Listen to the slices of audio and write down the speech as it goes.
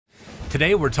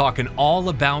Today we're talking all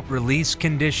about release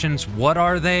conditions. What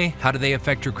are they? How do they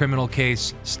affect your criminal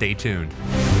case? Stay tuned.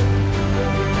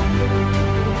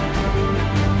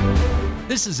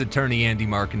 This is attorney Andy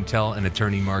Marcantel and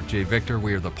attorney Marc J. Victor.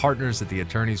 We are the partners at the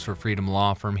Attorneys for Freedom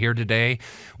Law Firm here today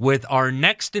with our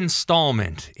next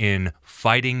installment in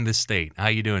Fighting the State. How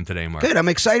you doing today, Marc? Good. I'm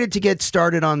excited to get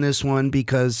started on this one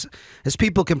because, as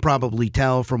people can probably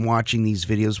tell from watching these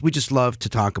videos, we just love to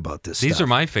talk about this These stuff. are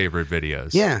my favorite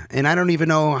videos. Yeah, and I don't even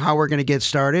know how we're going to get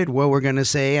started, what we're going to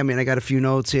say. I mean, I got a few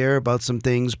notes here about some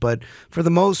things, but for the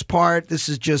most part, this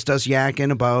is just us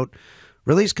yakking about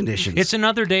release conditions. It's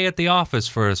another day at the office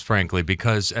for us, frankly,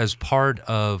 because as part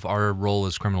of our role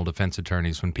as criminal defense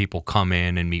attorneys, when people come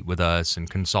in and meet with us and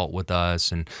consult with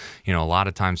us, and, you know, a lot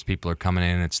of times people are coming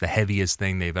in, it's the heaviest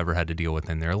thing they've ever had to deal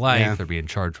with in their life. Yeah. They're being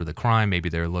charged with a crime. Maybe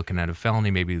they're looking at a felony.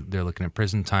 Maybe they're looking at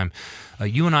prison time.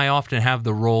 You and I often have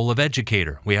the role of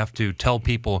educator. We have to tell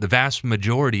people, the vast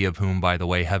majority of whom, by the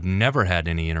way, have never had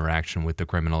any interaction with the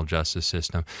criminal justice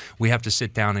system. We have to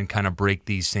sit down and kind of break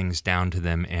these things down to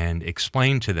them and explain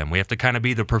to them. We have to kind of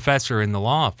be the professor in the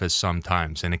law office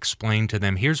sometimes and explain to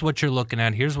them, here's what you're looking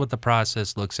at, here's what the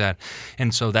process looks at.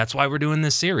 And so that's why we're doing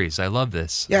this series. I love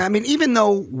this. Yeah, I mean, even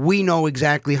though we know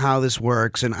exactly how this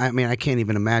works, and I mean, I can't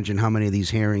even imagine how many of these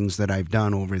hearings that I've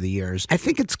done over the years, I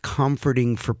think it's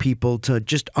comforting for people to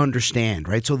just understand,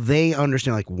 right? So they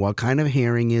understand, like, what kind of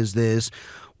hearing is this?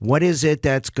 What is it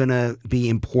that's going to be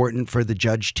important for the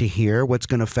judge to hear? What's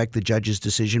going to affect the judge's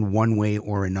decision one way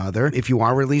or another? If you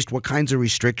are released, what kinds of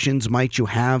restrictions might you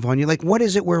have on you? Like, what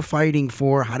is it we're fighting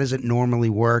for? How does it normally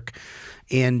work?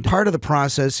 And part of the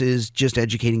process is just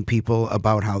educating people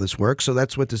about how this works. So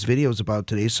that's what this video is about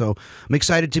today. So I'm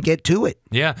excited to get to it.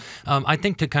 Yeah. I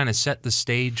think to kind of set the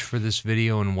stage for this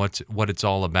video and what it's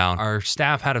all about, our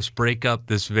staff had us break up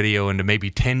this video into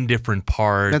maybe 10 different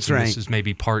parts. That's right. This is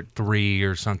maybe part 3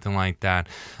 or something like that.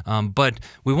 But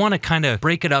we want to kind of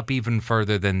break it up even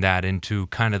further than that into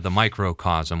kind of the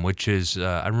microcosm, which is,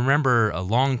 I remember a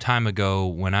long time ago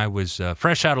when I was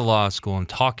fresh out of law school and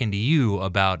talking to you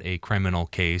about a criminal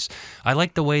case. I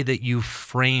like the way that you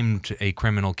framed a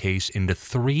criminal case into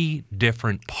 3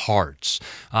 different parts.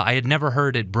 I had never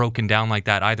heard it broken down like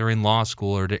that, either in law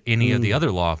school or to any of the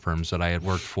other law firms that I had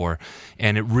worked for,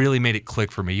 and it really made it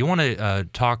click for me. You want to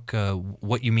talk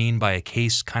what you mean by a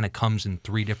case kind of comes in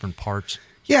 3 different parts?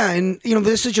 Yeah, and, you know,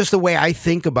 this is just the way I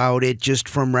think about it, just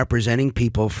from representing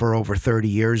people for over 30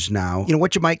 years now. You know,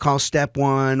 what you might call step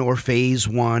 1 or phase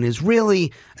 1 is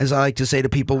really, as I like to say to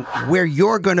people, where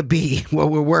you're going to be while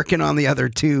we're working on the other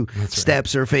 2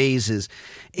 steps or phases.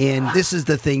 And this is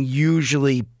the thing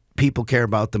usually people care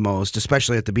about the most,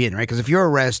 especially at the beginning, right? Because if you're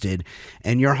arrested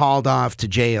and you're hauled off to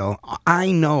jail,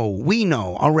 we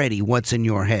know already what's in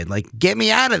your head. Like, get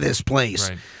me out of this place.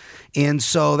 Right. And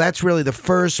so that's really the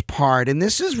first part. And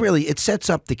this is really, it sets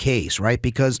up the case, right?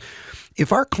 Because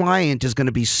if our client is going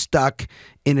to be stuck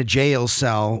in a jail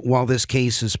cell while this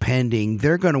case is pending,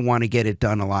 they're going to want to get it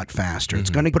done a lot faster. It's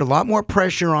going to put a lot more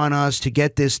pressure on us to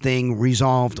get this thing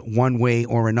resolved one way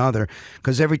or another,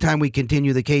 because every time we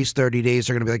continue the case 30 days,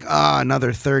 they're going to be like,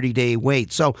 another 30-day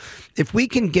wait. So if we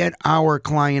can get our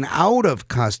client out of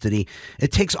custody,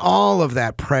 it takes all of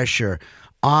that pressure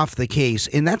off the case.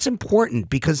 And that's important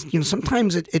because, you know,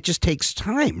 sometimes it just takes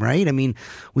time, right? I mean,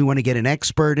 we want to get an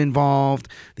expert involved.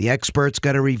 The expert's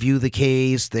got to review the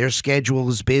case. Their schedule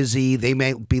is busy. They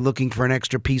may be looking for an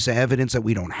extra piece of evidence that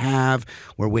we don't have.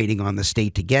 We're waiting on the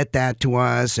state to get that to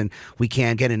us, and we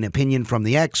can't get an opinion from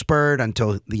the expert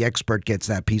until the expert gets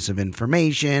that piece of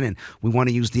information, and we want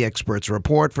to use the expert's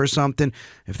report for something.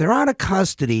 If they're out of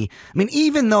custody, I mean,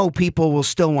 even though people will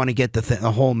still want to get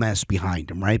the whole mess behind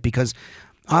them, right? Because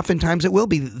oftentimes it will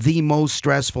be the most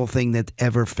stressful thing that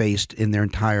ever faced in their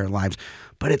entire lives.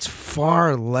 But it's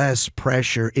far less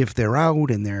pressure if they're out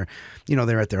and they're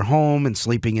at their home and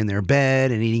sleeping in their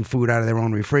bed and eating food out of their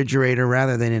own refrigerator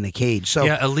rather than in a cage. So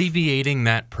yeah, alleviating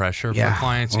that pressure for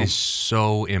clients is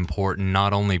so important,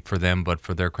 not only for them, but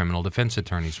for their criminal defense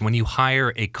attorneys. When you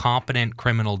hire a competent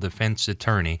criminal defense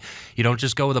attorney, you don't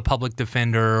just go with a public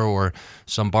defender or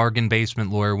some bargain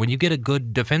basement lawyer. When you get a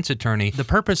good defense attorney, the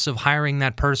purpose of hiring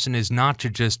that person is not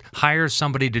to just hire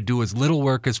somebody to do as little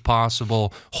work as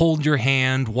possible, hold your hand,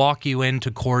 and walk you into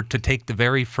court to take the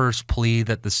very first plea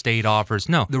that the state offers.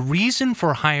 No, the reason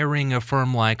for hiring a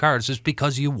firm like ours is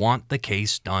because you want the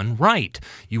case done right.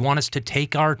 You want us to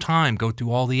take our time, go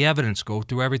through all the evidence, go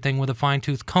through everything with a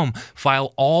fine-tooth comb,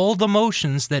 file all the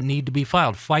motions that need to be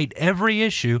filed, fight every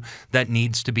issue that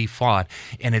needs to be fought.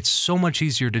 And it's so much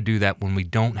easier to do that when we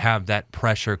don't have that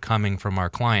pressure coming from our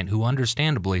client, who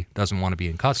understandably doesn't want to be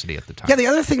in custody at the time. Yeah, the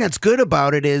other thing that's good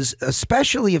about it is,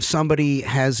 especially if somebody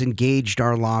has engaged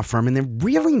our law firm and they're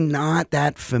really not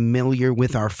that familiar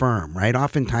with our firm, right?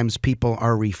 Oftentimes people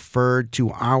are referred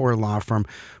to our law firm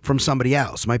from somebody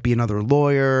else. Might be another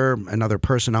lawyer, another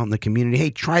person out in the community.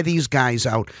 Hey, try these guys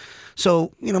out.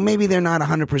 So, maybe they're not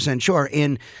 100% sure.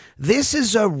 And this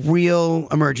is a real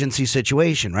emergency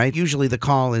situation, right? Usually the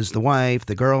call is the wife,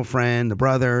 the girlfriend, the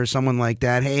brother, someone like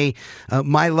that. Hey,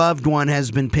 my loved one has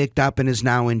been picked up and is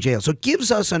now in jail. So it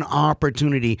gives us an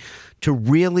opportunity to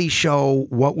really show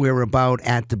what we're about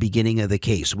at the beginning of the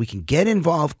case. We can get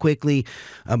involved quickly,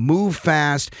 move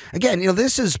fast. Again,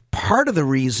 this is part of the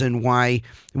reason why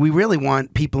we really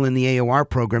want people in the AOR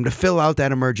program to fill out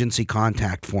that emergency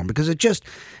contact form, because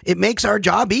it makes our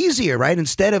job easier, right?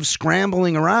 Instead of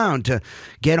scrambling around to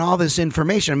get all this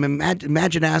information. I mean,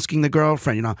 imagine asking the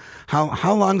girlfriend,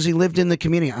 how long's he lived in the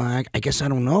community? I guess I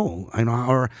don't know.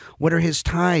 Or what are his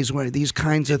ties? What are these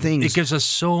kinds of things? It gives us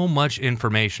so much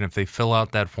information if they fill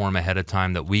out that form ahead of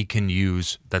time that we can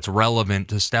use that's relevant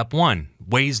to step one.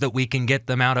 Ways that we can get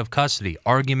them out of custody,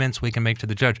 arguments we can make to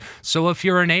the judge. So if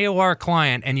you're an AOR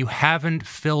client and you haven't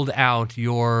filled out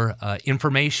your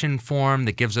information form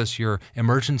that gives us your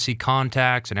emergency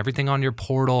contacts and everything on your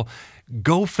portal,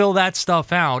 go fill that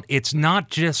stuff out. It's not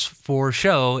just for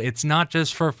show. It's not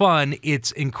just for fun.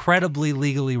 It's incredibly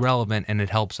legally relevant, and it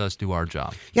helps us do our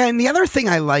job. Yeah, and the other thing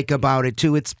I like about it,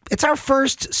 too, it's our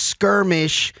first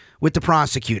skirmish with the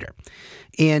prosecutor.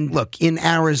 And look, in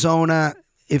Arizona,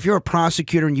 if you're a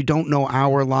prosecutor and you don't know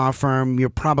our law firm, you're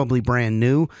probably brand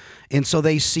new. And so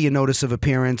they see a notice of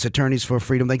appearance, Attorneys for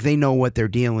Freedom, like they know what they're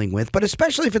dealing with. But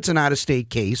especially if it's an out-of-state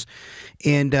case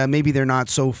and maybe they're not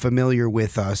so familiar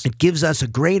with us, it gives us a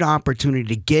great opportunity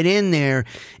to get in there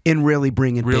and really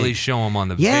bring it really big. Show them on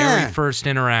the very first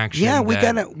interaction. Yeah, we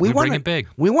bring it big.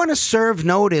 We want to serve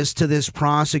notice to this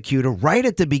prosecutor right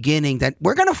at the beginning that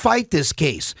we're going to fight this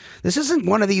case. This isn't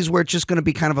one of these where it's just going to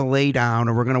be kind of a lay down,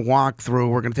 or we're going to walk through,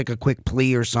 we're going to take a quick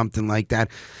plea or something like that.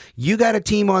 You got a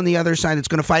team on the other side that's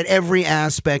going to fight every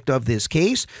aspect of this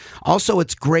case. Also,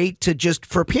 it's great to just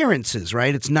for appearances,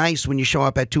 right? It's nice when you show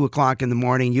up at 2 o'clock in the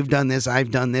morning. You've done this,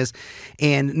 I've done this.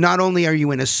 And not only are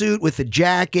you in a suit with a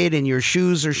jacket and your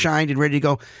shoes are shined and ready to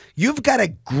go, you've got a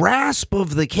grasp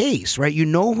of the case, right? You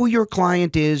know who your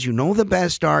client is. You know the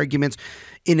best arguments.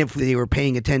 And if they were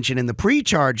paying attention in the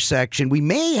pre-charge section, we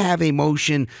may have a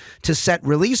motion to set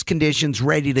release conditions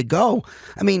ready to go.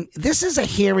 I mean, this is a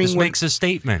hearing. This makes a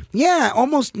statement. Yeah,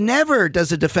 almost never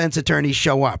does a defense attorney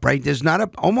show up, right? There's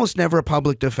almost never a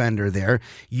public defender there.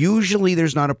 Usually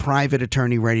there's not a private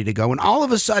attorney ready to go. And all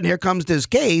of a sudden, here comes this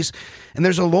case, and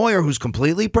there's a lawyer who's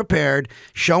completely prepared,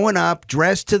 showing up,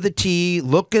 dressed to the T,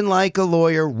 looking like a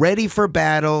lawyer, ready for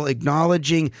battle,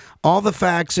 acknowledging all the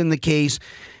facts in the case.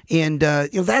 And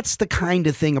that's the kind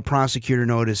of thing a prosecutor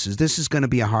notices. This is going to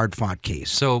be a hard-fought case.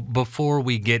 So before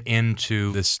we get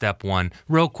into the step one,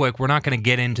 real quick, we're not going to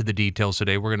get into the details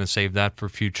today. We're going to save that for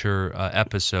future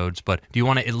episodes. But do you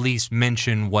want to at least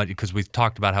mention what, because we've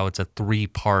talked about how it's a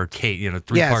three-part case,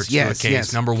 three parts to a case.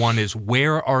 Yes. Number one is,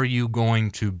 where are you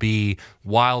going to be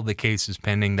while the case is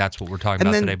pending? That's what we're talking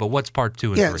about today. But what's part two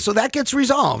and three? Yeah, so that gets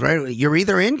resolved, right? You're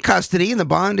either in custody and the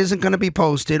bond isn't going to be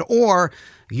posted, or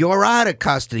you're out of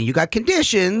custody. You got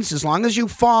conditions. As long as you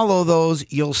follow those,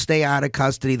 you'll stay out of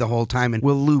custody the whole time. And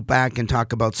we'll loop back and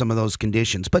talk about some of those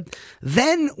conditions. But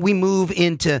then we move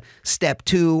into step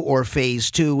 2 or phase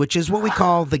 2, which is what we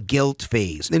call the guilt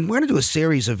phase. And we're going to do a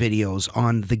series of videos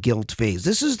on the guilt phase.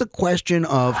 This is the question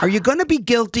of, are you going to be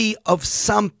guilty of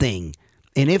something?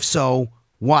 And if so,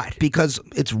 what? Because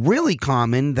it's really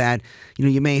common that,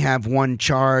 you may have one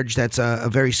charge that's a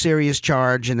very serious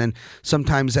charge, and then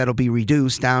sometimes that'll be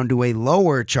reduced down to a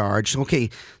lower charge.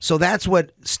 Okay, so that's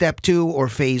what step 2 or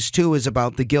phase 2 is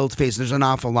about, the guilt phase. There's an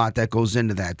awful lot that goes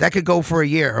into that. That could go for a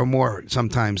year or more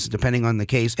sometimes, depending on the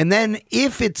case. And then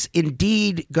if it's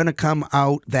indeed going to come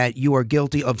out that you are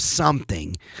guilty of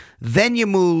something, then you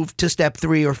move to step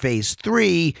 3 or phase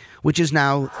 3, which is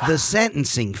now the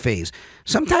sentencing phase.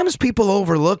 Sometimes people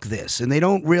overlook this, and they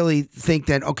don't really think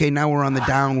that, okay, now we're on the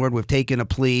downward, we've taken a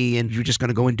plea, and you're just going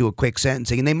to go and do a quick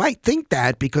sentencing. And they might think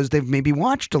that because they've maybe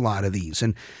watched a lot of these.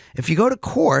 And if you go to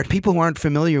court, people who aren't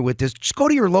familiar with this, just go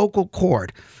to your local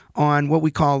court on what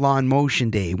we call law in motion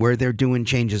day, where they're doing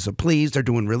changes of pleas, they're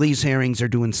doing release hearings, they're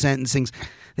doing sentencings.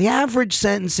 The average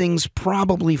sentencing's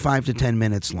probably 5 to 10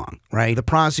 minutes long, right? The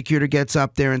prosecutor gets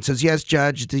up there and says, yes,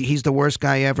 judge, he's the worst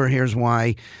guy ever, here's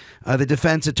why. The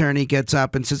defense attorney gets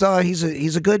up and says, oh,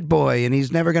 he's a good boy, and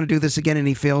he's never going to do this again, and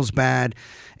he feels bad.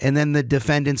 And then the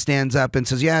defendant stands up and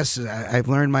says, yes, I've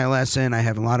learned my lesson, I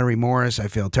have a lot of remorse, I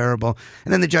feel terrible.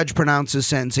 And then the judge pronounces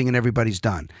sentencing, and everybody's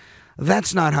done.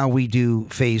 That's not how we do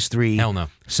phase 3 Hell no.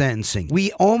 sentencing.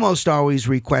 We almost always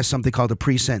request something called a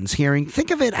pre-sentence hearing.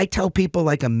 Think of it, I tell people,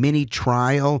 like a mini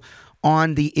trial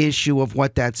on the issue of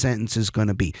what that sentence is going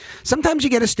to be. Sometimes you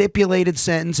get a stipulated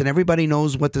sentence and everybody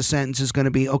knows what the sentence is going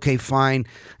to be. Okay, fine.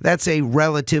 That's a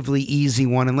relatively easy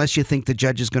one unless you think the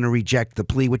judge is going to reject the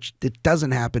plea, which it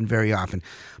doesn't happen very often.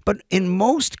 But in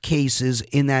most cases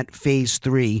in that phase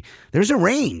 3, there's a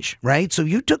range, right? So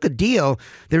you took a deal.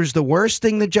 There's the worst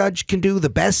thing the judge can do, the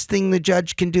best thing the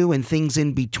judge can do, and things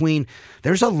in between.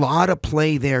 There's a lot of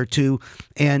play there too.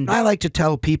 And I like to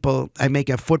tell people, I make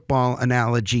a football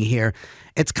analogy here.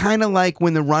 It's kind of like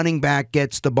when the running back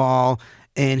gets the ball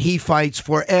and he fights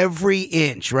for every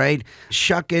inch, right?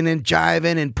 Shucking and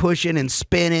jiving and pushing and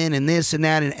spinning and this and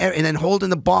that, and then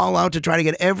holding the ball out to try to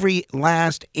get every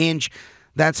last inch.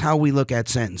 That's how we look at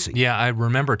sentencing. Yeah, I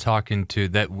remember talking to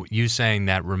that. You saying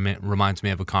that reminds me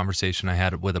of a conversation I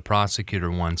had with a prosecutor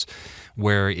once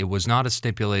where it was not a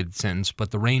stipulated sentence,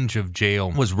 but the range of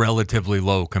jail was relatively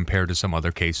low compared to some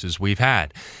other cases we've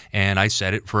had. And I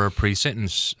set it for a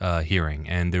pre-sentence hearing,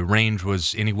 and the range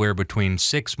was anywhere between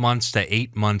 6 months to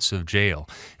 8 months of jail.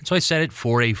 And so I set it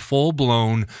for a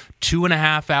full-blown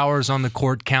 2.5 hours on the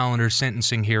court calendar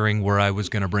sentencing hearing where I was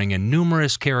going to bring in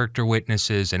numerous character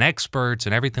witnesses and experts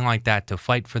and everything like that to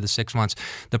fight for the 6 months.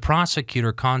 The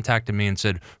prosecutor contacted me and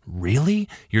said, really?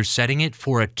 You're setting it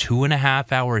for a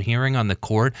 2.5 hour hearing on the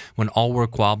court when all we're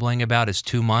squabbling about is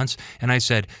 2 months? And I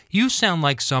said, you sound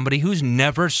like somebody who's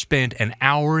never spent an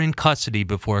hour in custody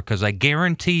before, because I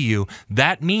guarantee you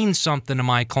that means something to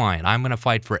my client. I'm going to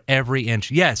fight for every inch.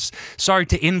 Yes, sorry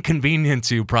to inconvenience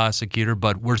you, prosecutor,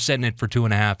 but we're setting it for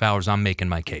 2.5 hours. I'm making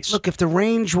my case. Look, if the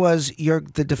range was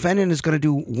the defendant is going to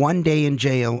do 1 day in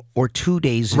jail or 2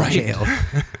 days in jail,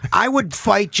 I would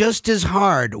fight just as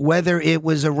hard whether it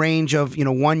was a range of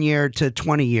 1 year to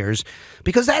 20 years,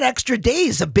 because that extra day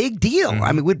is a big deal.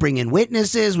 I mean, we'd bring in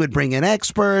witnesses, we'd bring in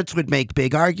experts, we'd make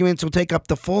big arguments. We'll take up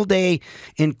the full day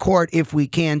in court if we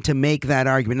can to make that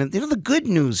argument. And the good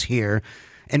news here,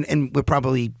 and we're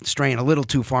probably straying a little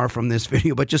too far from this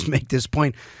video, but just make this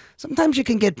point. Sometimes you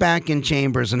can get back in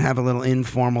chambers and have a little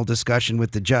informal discussion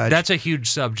with the judge. That's a huge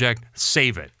subject.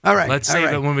 Save it. All right. Let's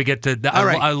save it when we get to that.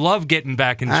 I love getting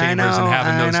back in chambers and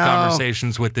having those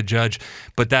conversations with the judge,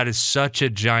 but that is such a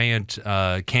giant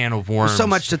can of worms. There's so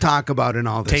much to talk about in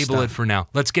all this Table stuff. it for now.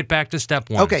 Let's get back to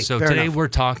step 1. Okay, so fair today enough. we're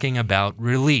talking about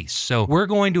release. So we're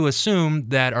going to assume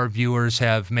that our viewers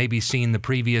have maybe seen the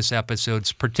previous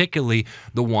episodes, particularly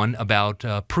the one about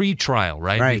pre-trial,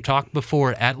 right? We've talked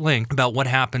before at length about what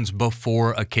happens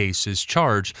before a case is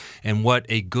charged and what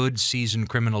a good seasoned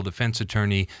criminal defense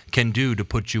attorney can do to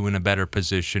put you in a better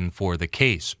position for the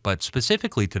case. But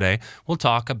specifically today, we'll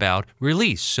talk about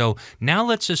release. So now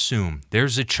let's assume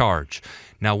there's a charge.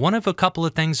 Now, one of a couple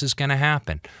of things is going to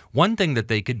happen. One thing that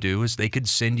they could do is they could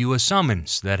send you a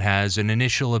summons that has an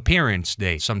initial appearance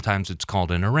date. Sometimes it's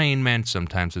called an arraignment.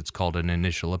 Sometimes it's called an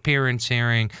initial appearance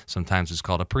hearing. Sometimes it's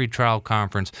called a pretrial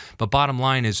conference. But bottom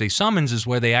line is a summons is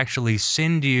where they actually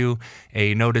send you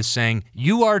a notice saying,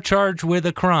 you are charged with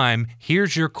a crime.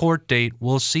 Here's your court date.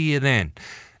 We'll see you then.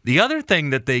 The other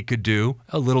thing that they could do,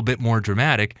 a little bit more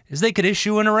dramatic, is they could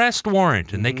issue an arrest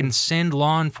warrant, and they can send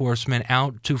law enforcement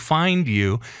out to find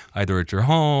you, either at your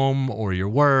home or your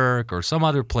work or some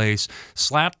other place,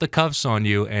 slap the cuffs on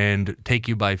you, and take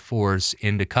you by force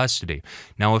into custody.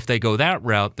 Now, if they go that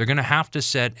route, they're going to have to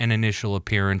set an initial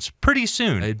appearance pretty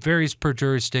soon. It varies per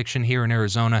jurisdiction. Here in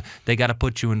Arizona, they got to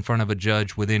put you in front of a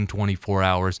judge within 24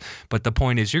 hours. But the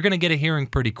point is, you're going to get a hearing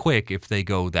pretty quick if they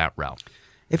go that route.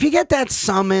 If you get that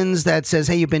summons that says,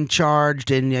 hey, you've been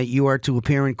charged and you are to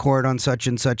appear in court on such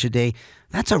and such a day,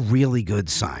 that's a really good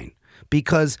sign.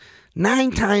 Because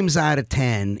 9 times out of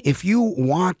 10, if you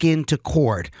walk into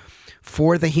court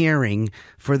for the hearing,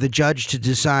 for the judge to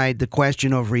decide the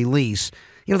question of release,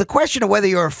 the question of whether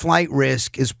you're a flight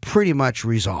risk is pretty much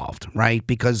resolved, right?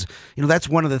 Because, that's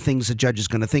one of the things the judge is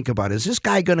going to think about. Is this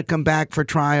guy going to come back for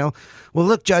trial? Well,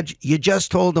 look, Judge, you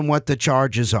just told him what the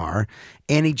charges are,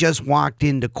 and he just walked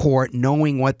into court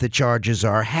knowing what the charges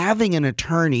are, having an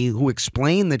attorney who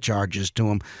explained the charges to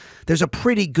him. There's a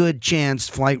pretty good chance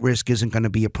flight risk isn't going to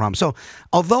be a problem. So,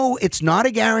 although it's not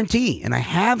a guarantee, and I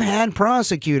have had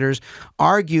prosecutors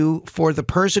argue for the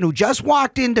person who just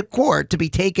walked into court to be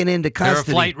taken into custody.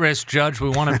 They're a flight risk, Judge. We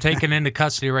want him taken into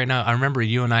custody right now. I remember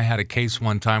you and I had a case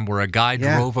one time where a guy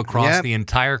drove across the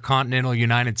entire continental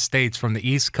United States from the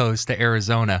East Coast to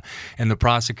Arizona, and the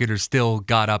prosecutor still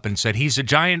got up and said, he's a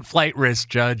giant flight risk,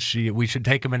 Judge. We should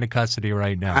take him into custody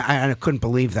right now. I couldn't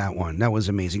believe that one. That was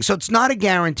amazing. So it's not a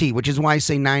guarantee, which is why I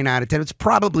say 9 out of 10. It's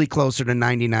probably closer to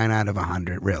 99 out of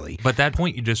 100, really. But that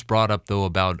point you just brought up, though,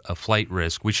 about a flight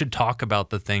risk, we should talk about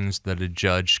the things that a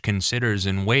judge considers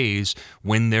and weighs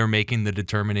when they're making the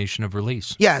determination of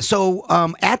release. Yeah, so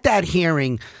at that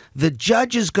hearing, the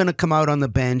judge is going to come out on the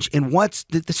bench, and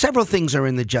several things are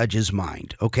in the judge's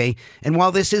mind, okay? And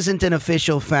while this isn't an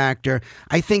official factor,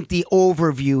 I think the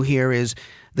overview here is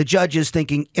the judge is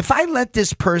thinking, if I let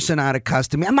this person out of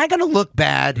custody, am I going to look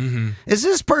bad? Is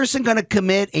this person going to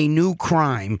commit a new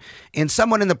crime? And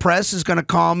someone in the press is going to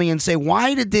call me and say,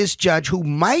 why did this judge, who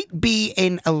might be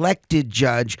an elected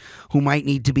judge, who might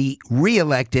need to be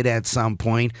reelected at some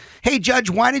point, hey, Judge,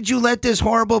 why did you let this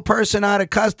horrible person out of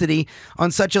custody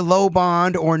on such a low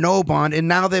bond or no bond, and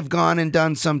now they've gone and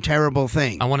done some terrible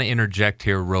thing? I want to interject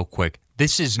here real quick.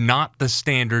 This is not the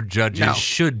standard judges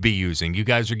should be using. You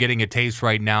guys are getting a taste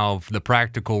right now of the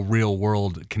practical,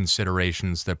 real-world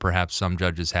considerations that perhaps some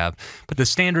judges have. But the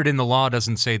standard in the law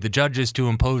doesn't say the judge is to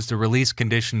impose the release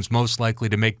conditions most likely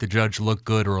to make the judge look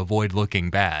good or avoid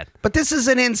looking bad. But this is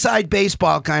an inside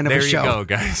baseball kind of a show. There you go,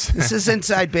 guys. This is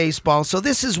inside baseball. So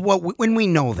this is when we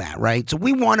know that, right? So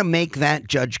we want to make that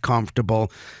judge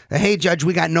comfortable. Hey, Judge,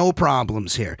 we got no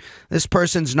problems here. This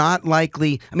person's not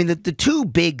likely. I mean, the two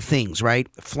big things, right?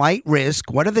 Flight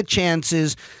risk. What are the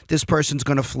chances this person's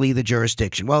going to flee the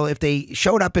jurisdiction? Well, if they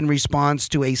showed up in response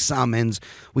to a summons,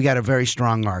 we got a very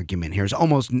strong argument here. It's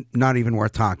almost not even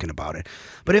worth talking about it.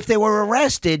 But if they were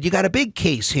arrested, you got a big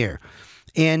case here.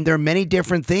 And there are many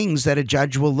different things that a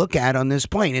judge will look at on this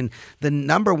point. And the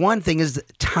number one thing is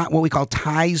what we call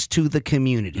ties to the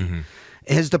community.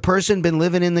 Has the person been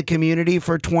living in the community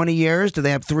for 20 years? Do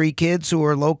they have 3 kids who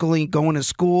are locally going to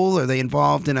school? Are they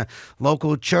involved in a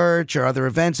local church or other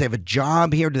events? They have a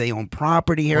job here? Do they own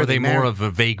property here? Or are they more of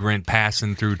a vagrant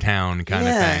passing through town kind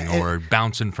of thing, or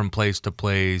bouncing from place to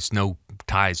place, no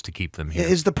ties to keep them here?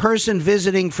 Is the person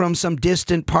visiting from some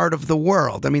distant part of the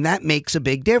world? I mean, that makes a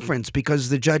big difference, because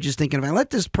the judge is thinking, if I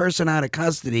let this person out of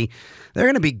custody, they're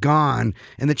going to be gone,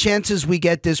 and the chances we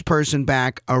get this person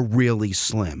back are really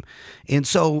slim. And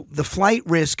so the flight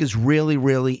risk is really,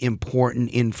 really important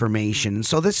information. And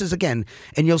so this is, again,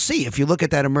 and you'll see if you look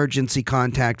at that emergency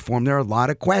contact form, there are a lot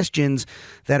of questions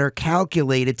that are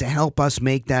calculated to help us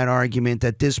make that argument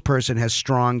that this person has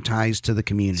strong ties to the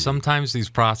community. Sometimes these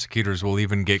prosecutors will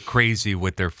even get crazy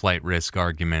with their flight risk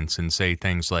arguments and say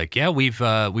things like, yeah, we've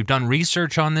done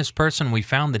research on this person. We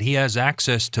found that he has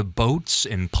access to boats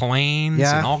and planes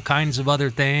and all kinds of other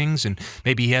things. And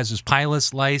maybe he has his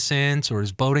pilot's license or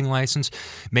his boating license.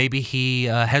 Maybe he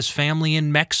has family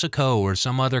in Mexico or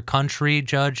some other country,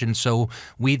 Judge. And so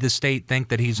we, the state, think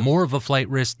that he's more of a flight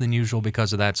risk than usual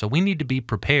because of that. So we need to be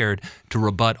prepared to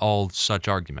rebut all such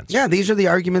arguments. Yeah, these are the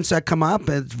arguments that come up.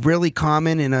 It's really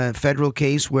common in a federal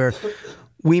case where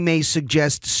we may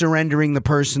suggest surrendering the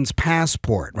person's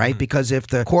passport, right? Because if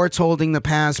the court's holding the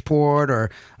passport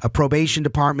or a probation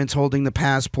department's holding the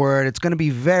passport, it's going to be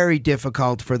very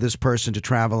difficult for this person to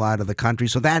travel out of the country.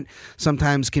 So that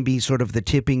sometimes can be sort of the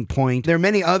tipping point. There are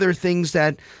many other things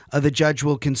that the judge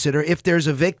will consider. If there's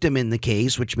a victim in the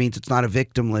case, which means it's not a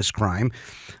victimless crime,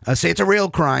 say it's a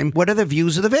real crime, what are the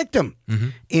views of the victim?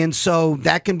 And so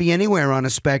that can be anywhere on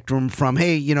a spectrum from,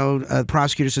 hey, the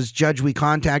prosecutor says, Judge, we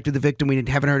contacted the victim, we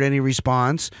haven't heard any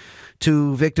response,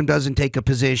 to victim doesn't take a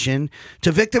position,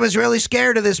 to victim is really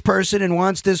scared of this person and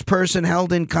wants this person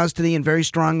held in custody and very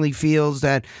strongly feels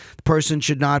that the person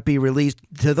should not be released,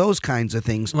 to those kinds of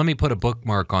things. Let me put a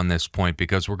bookmark on this point,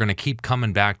 because we're going to keep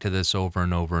coming back to this over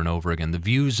and over and over again. The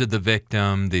views of the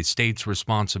victim, the state's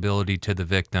responsibility to the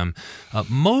victim.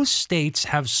 Most states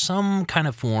have some kind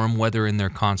of form, whether in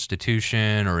their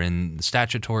constitution or in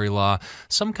statutory law,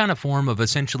 some kind of form of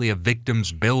essentially a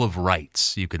victim's bill of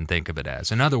rights, you can think of it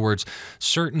as. In other words,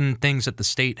 certain things that the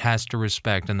state has to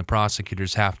respect and the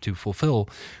prosecutors have to fulfill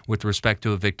with respect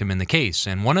to a victim in the case.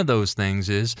 And one of those things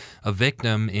is a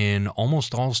victim in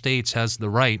almost all states has the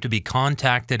right to be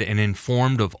contacted and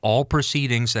informed of all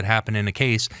proceedings that happen in a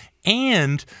case,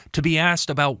 and to be asked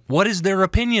about what is their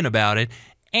opinion about it,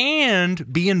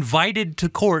 and be invited to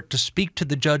court to speak to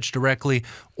the judge directly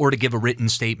or to give a written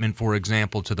statement, for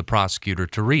example, to the prosecutor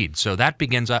to read. So that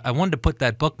begins. I wanted to put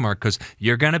that bookmark because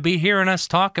you're going to be hearing us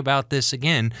talk about this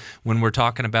again when we're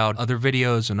talking about other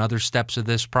videos and other steps of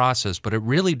this process. But it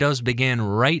really does begin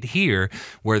right here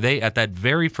where at that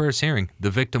very first hearing, the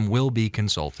victim will be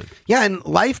consulted. Yeah, and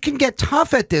life can get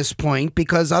tough at this point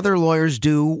because other lawyers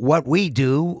do what we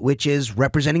do, which is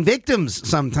representing victims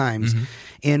sometimes.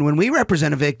 And when we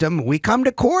represent a victim, we come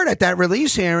to court at that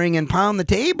release hearing and pound the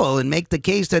table and make the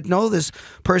case that, no, this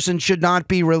person should not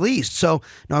be released. So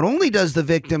not only does the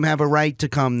victim have a right to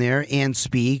come there and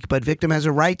speak, but victim has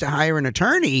a right to hire an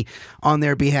attorney on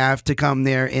their behalf to come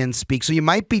there and speak. So you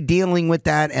might be dealing with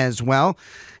that as well.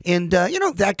 And,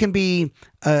 that can be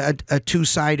a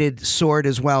two-sided sword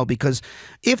as well, because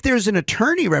if there's an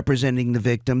attorney representing the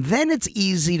victim, then it's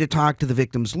easy to talk to the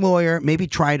victim's lawyer, maybe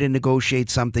try to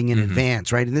negotiate something in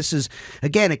advance, right? And this is,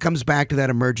 again, it comes back to that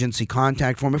emergency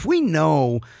contact form. If we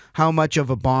know how much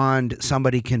of a bond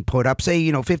somebody can put up, say,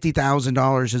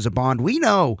 $50,000 is a bond, we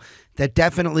know that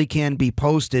definitely can be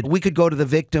posted. We could go to the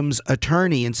victim's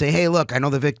attorney and say, hey, look, I know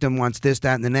the victim wants this,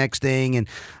 that, and the next thing. And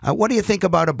what do you think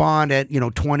about a bond at,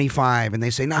 25? And they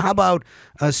say, now, how about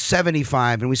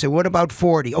 75? And we say, what about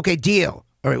 40? Okay, deal.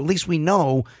 Or at least we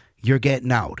know you're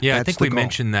getting out. Yeah, That's I think the we goal.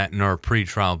 mentioned that in our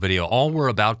pre-trial video. All we're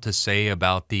about to say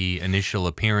about the initial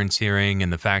appearance hearing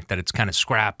and the fact that it's kind of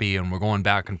scrappy and we're going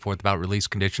back and forth about release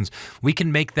conditions, we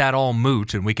can make that all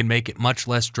moot and we can make it much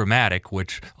less dramatic,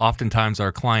 which oftentimes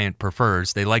our client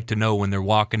prefers. They like to know when they're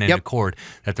walking into court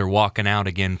that they're walking out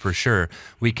again for sure.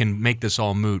 We can make this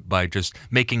all moot by just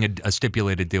making a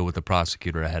stipulated deal with the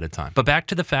prosecutor ahead of time. But back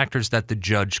to the factors that the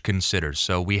judge considers.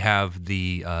 So we have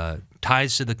the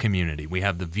ties to the community. We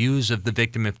have the views of the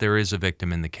victim if there is a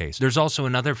victim in the case. There's also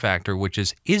another factor, which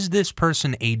is this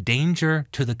person a danger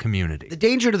to the community? The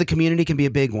danger to the community can be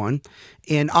a big one.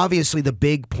 And obviously the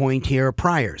big point here are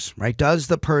priors, right? Does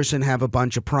the person have a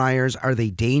bunch of priors? Are they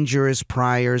dangerous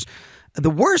priors? The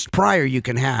worst prior you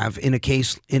can have in a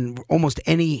case, in almost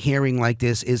any hearing like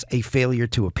this, is a failure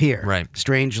to appear. Right.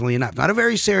 Strangely enough. Not a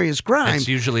very serious crime. It's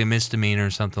usually a misdemeanor or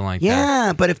something like that.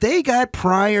 Yeah, but if they got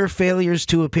prior failures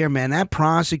to appear, man, that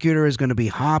prosecutor is going to be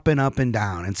hopping up and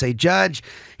down and say, Judge,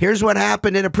 here's what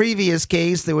happened in a previous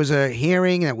case. There was a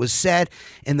hearing that was set,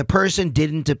 and the person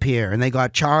didn't appear, and they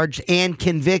got charged and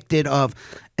convicted of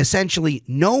essentially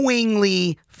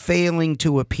knowingly failing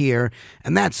to appear,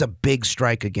 and that's a big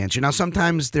strike against you. Now,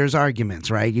 sometimes there's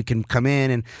arguments, right? You can come in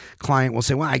and client will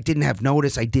say, well, I didn't have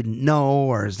notice, I didn't know,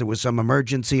 or there was some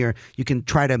emergency, or you can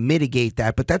try to mitigate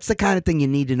that, but that's the kind of thing you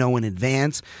need to know in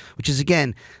advance, which is,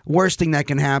 again, worst thing that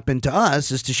can happen to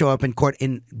us is to show up in court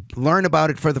and learn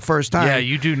about it for the first time. Yeah,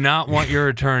 you do not want your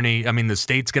attorney, I mean, the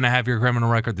state's going to have your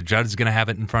criminal record, the judge is going to have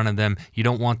it in front of them. You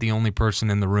don't want the only person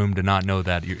in the room to not know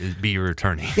that, be your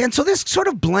attorney. Yeah, and so this sort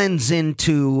of blends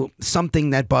into something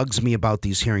that bugs me about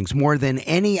these hearings more than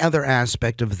any other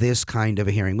aspect of this kind of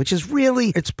a hearing, which is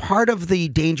really, it's part of the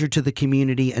danger to the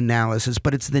community analysis,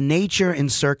 but it's the nature and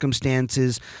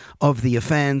circumstances of the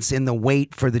offense and the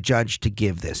weight for the judge to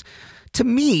give this. To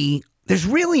me, there's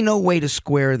really no way to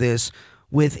square this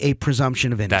with a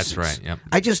presumption of innocence. That's right, yep.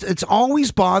 It's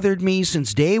always bothered me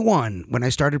since day one when I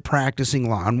started practicing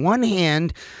law. On one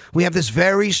hand, we have this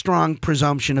very strong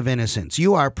presumption of innocence.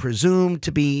 You are presumed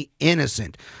to be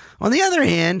innocent. On the other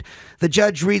hand, the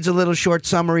judge reads a little short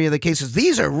summary of the cases.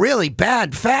 These are really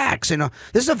bad facts. And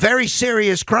this is a very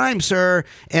serious crime, sir.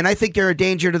 And I think you're a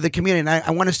danger to the community. And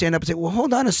I want to stand up and say, well,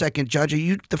 hold on a second, Judge.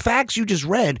 The facts you just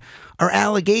read are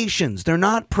allegations. They're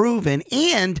not proven.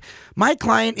 And my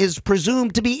client is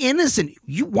presumed to be innocent.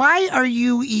 Why are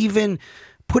you even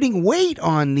putting weight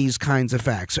on these kinds of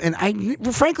facts? And I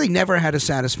frankly never had a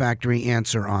satisfactory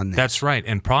answer on this. That's right.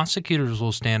 And prosecutors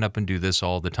will stand up and do this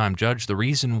all the time. Judge, the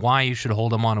reason why you should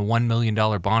hold them on a $1 million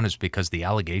bond is because the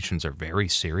allegations are very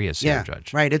serious here,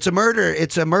 Judge. Right. It's a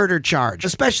murder charge,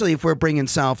 especially if we're bringing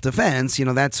self-defense.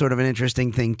 That's sort of an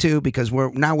interesting thing, too, because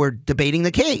we're debating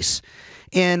the case.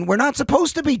 And we're not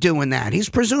supposed to be doing that. He's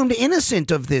presumed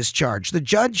innocent of this charge. The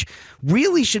judge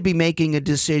really should be making a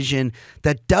decision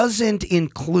that doesn't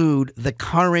include the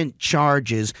current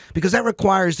charges, because that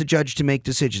requires the judge to make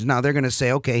decisions. Now, they're going to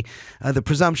say, okay, the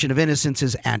presumption of innocence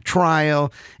is at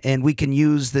trial, and we can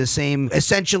use the same,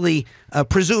 essentially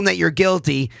presume that you're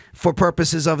guilty for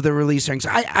purposes of the release hearings.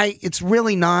 It's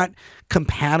really not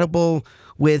compatible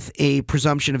with a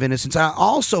presumption of innocence. I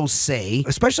also say,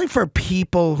 especially for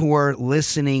people who are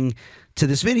listening to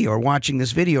this video or watching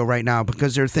this video right now,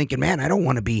 because they're thinking, man, I don't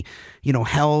want to be,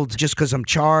 held just because I'm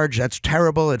charged. That's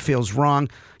terrible. It feels wrong.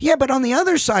 Yeah, but on the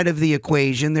other side of the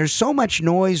equation, there's so much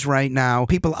noise right now.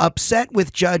 People upset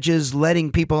with judges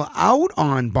letting people out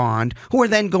on bond who are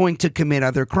then going to commit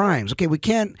other crimes. Okay, we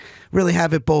can't really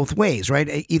have it both ways,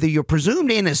 right? Either you're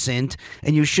presumed innocent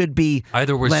and you should be...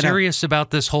 Either we're serious about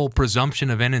this whole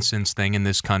presumption of innocence thing in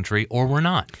this country, or we're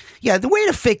not. Yeah, the way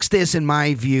to fix this, in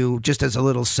my view, just as a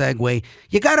little segue,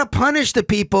 you got to punish the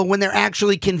people when they're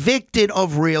actually convicted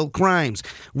of real crimes.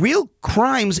 Real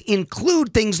crimes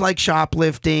include things like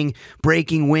shoplifting,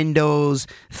 breaking windows,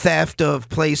 theft of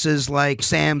places like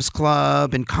Sam's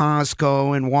Club and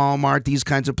Costco and Walmart, these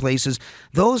kinds of places.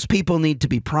 Those people need to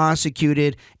be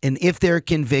prosecuted, and if they're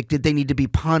convicted, they need to be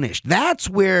punished. That's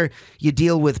where you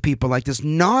deal with people like this,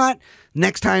 not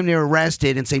next time they're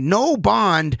arrested and say no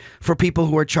bond for people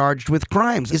who are charged with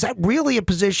crimes. Is that really a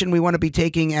position we want to be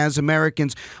taking as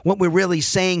Americans? What we're really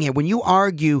saying here, when you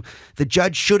argue the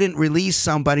judge shouldn't release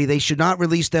somebody, they should not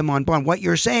release them on bond, what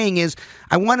you're saying is,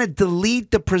 I want to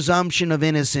delete the presumption of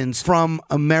innocence from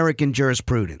American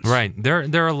jurisprudence. Right.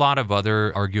 There are a lot of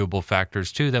other arguable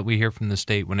factors, too, that we hear from the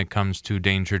state when it comes to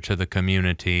danger to the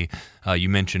community. You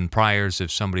mentioned priors.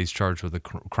 If somebody's charged with a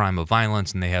crime of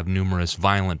violence and they have numerous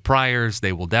violent priors,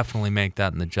 they will definitely make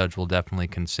that, and the judge will definitely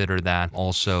consider that.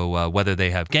 Also, whether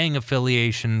they have gang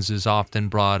affiliations is often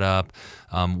brought up.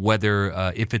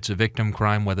 Whether, if it's a victim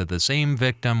crime, whether the same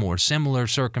victim or similar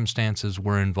circumstances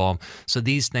were involved. So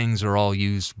these things are all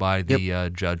used by the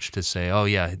judge to say, oh,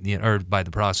 yeah, or by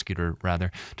the prosecutor,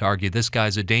 rather, to argue this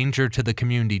guy's a danger to the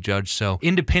community, judge. So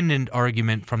independent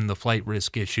argument from the flight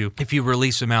risk issue. If you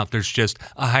release him out, there's just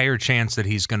a higher chance that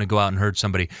he's going to go out and hurt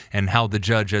somebody. And how the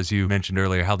judge, as you mentioned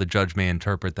earlier, how the judge may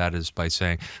interpret that is by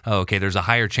saying, oh, okay, there's a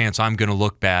higher chance I'm going to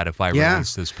look bad if I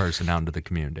release this person out into the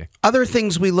community. Other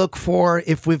things we look for,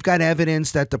 if we've got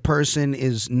evidence that the person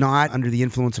is not under the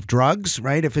influence of drugs,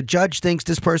 right? If a judge thinks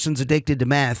this person's addicted to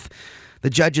meth, the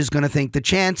judge is going to think the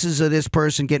chances of this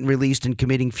person getting released and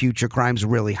committing future crimes are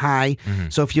really high.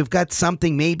 So if you've got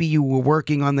something, maybe you were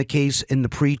working on the case in the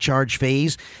pre-charge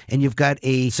phase and you've got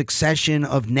a succession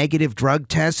of negative drug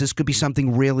tests, this could be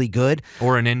something really good.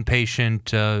 Or an inpatient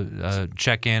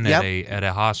check-in at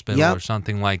a hospital or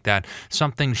something like that.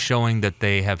 Something showing that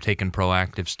they have taken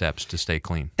proactive steps to stay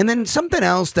clean. And then something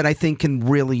else that I think can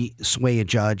really sway a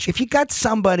judge. If you got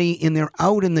somebody and they're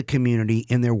out in the community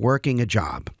and they're working a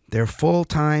job, they're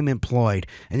full-time employed,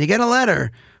 and you get a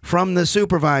letter from the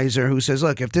supervisor who says,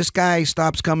 look, if this guy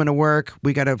stops coming to work,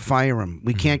 we got to fire him.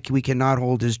 We cannot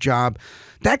hold his job.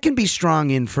 That can be strong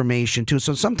information, too.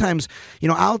 So sometimes,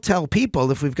 I'll tell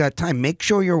people, if we've got time, make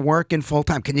sure you're working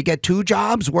full-time. Can you get 2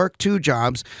 jobs? Work 2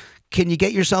 jobs. Can you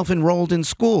get yourself enrolled in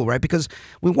school, right? Because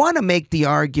we want to make the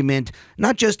argument,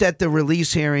 not just at the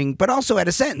release hearing, but also at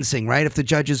a sentencing, right? If the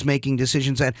judge is making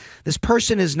decisions that this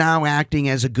person is now acting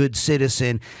as a good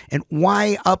citizen, and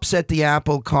why upset the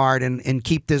apple cart and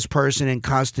keep this person in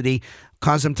custody,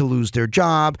 cause them to lose their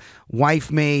job.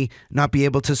 Wife may not be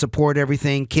able to support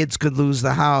everything. Kids could lose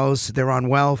the house. They're on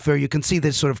welfare. You can see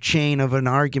this sort of chain of an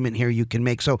argument here you can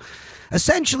make. So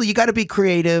essentially, you got to be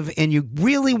creative, and you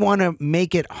really want to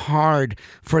make it hard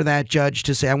for that judge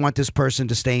to say, I want this person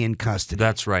to stay in custody.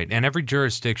 That's right. And every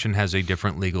jurisdiction has a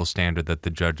different legal standard that the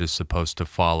judge is supposed to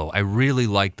follow. I really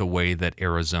like the way that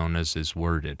Arizona's is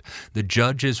worded. The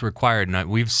judge is required, and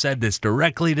we've said this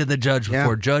directly to the judge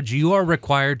before, Judge, you are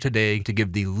required today to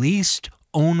give the least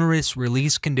onerous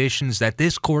release conditions that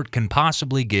this court can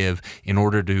possibly give in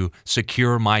order to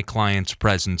secure my client's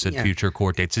presence at future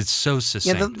court dates. It's so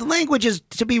succinct. Yeah, the language is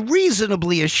to be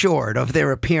reasonably assured of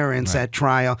their appearance at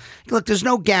trial. Look, there's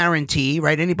no guarantee,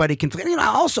 right? Anybody can...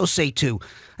 I'll also say, too,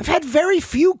 I've had very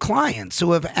few clients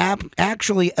who have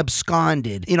actually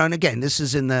absconded. And again, this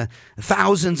is in the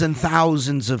thousands and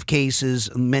thousands of cases,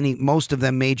 most of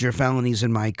them major felonies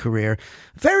in my career.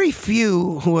 Very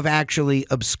few who have actually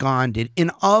absconded. And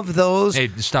of those... Hey,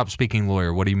 stop speaking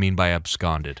lawyer. What do you mean by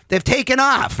absconded? They've taken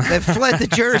off. They've fled the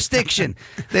jurisdiction.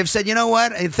 They've said, you know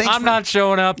what? I'm not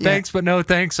showing up. Thanks, but no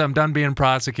thanks. I'm done being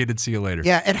prosecuted. See you later.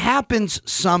 Yeah, it happens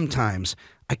sometimes.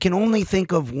 I can only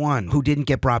think of one who didn't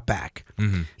get brought back.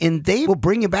 and they will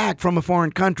bring you back from a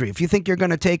foreign country. If you think you're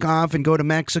going to take off and go to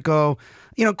Mexico,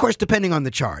 of course, depending on the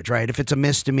charge, right? If it's a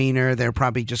misdemeanor, they're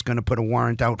probably just going to put a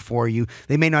warrant out for you.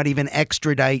 They may not even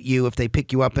extradite you if they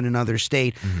pick you up in another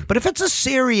state. But if it's a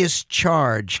serious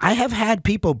charge, I have had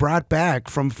people brought back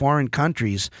from foreign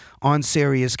countries on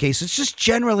serious cases. It's just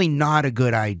generally not a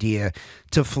good idea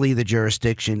to flee the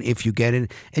jurisdiction if you get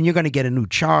it, and you're going to get a new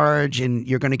charge, and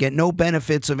you're going to get no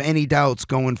benefits of any doubts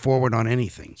going forward on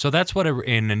anything. So that's what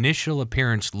an initial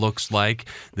appearance looks like.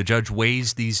 The judge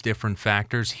weighs these different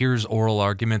factors, hears oral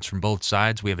arguments from both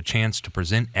sides. We have a chance to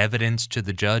present evidence to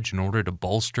the judge in order to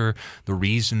bolster the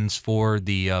reasons for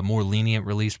the more lenient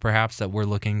release, perhaps, that we're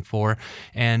looking for.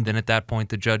 And then at that point,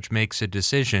 the judge makes a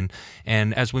decision.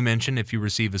 And as we mentioned, if you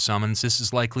receive a summons, this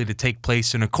is likely to take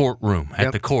place in a courtroom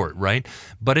at the court, right?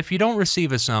 But if you don't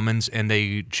receive a summons and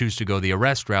they choose to go the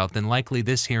arrest route, then likely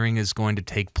this hearing is going to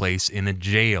take place in a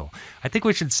jail. I think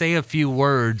we should say a few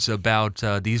words about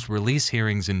these release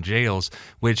hearings in jails,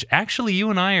 which actually you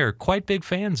and I are quite big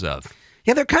fans of.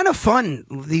 Yeah, they're kind of fun,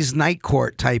 these night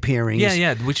court type hearings.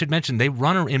 Yeah. We should mention they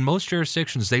run in most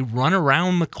jurisdictions. They run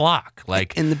around the clock,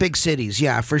 like in the big cities.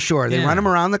 Yeah, for sure. They run them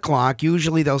around the clock.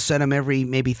 Usually, they'll set them every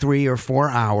maybe 3 or 4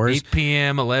 hours. 8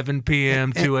 p.m., 11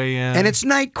 p.m., 2 a.m. And it's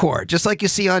night court, just like you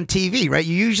see on TV, right?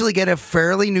 You usually get a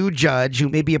fairly new judge who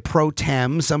may be a pro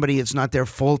tem, somebody it's not their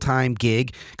full-time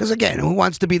gig. Because again, who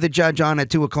wants to be the judge on at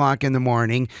 2 o'clock in the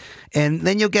morning? And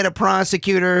then you'll get a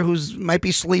prosecutor who's might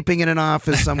be sleeping in an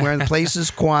office somewhere, and the place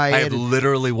is quiet. I have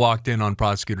literally walked in on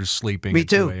prosecutors sleeping Me at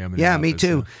too. 2 a.m. Yeah, me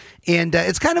too. And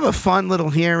it's kind of a fun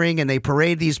little hearing, and they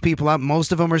parade these people up.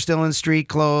 Most of them are still in street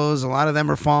clothes. A lot of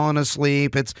them are falling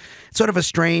asleep. It's sort of a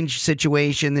strange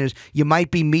situation. You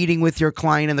might be meeting with your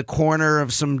client in the corner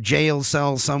of some jail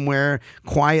cell somewhere,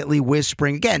 quietly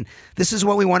whispering. Again, this is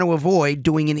what we want to avoid,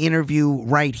 doing an interview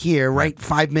right here, right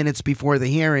 5 minutes before the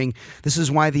hearing. This is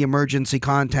why the emergency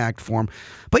contact form.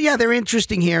 But yeah, they're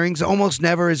interesting hearings. Almost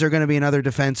never is there going to be another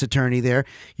defense attorney there.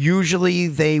 Usually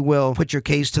they will put your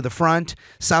case to the front.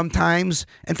 Sometimes,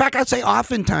 in fact, I'd say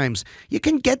oftentimes, you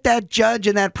can get that judge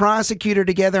and that prosecutor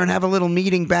together and have a little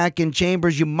meeting back in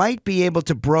chambers. You might be able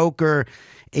to broker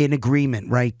an agreement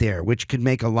right there, which could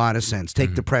make a lot of sense.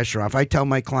 Take the pressure off. I tell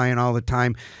my client all the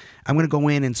time, I'm going to go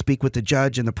in and speak with the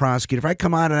judge and the prosecutor. If I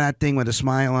come out of that thing with a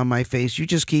smile on my face, you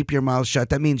just keep your mouth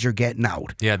shut. That means you're getting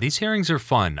out. Yeah, these hearings are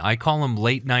fun. I call them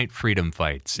late-night freedom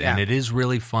fights, and it is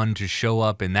really fun to show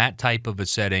up in that type of a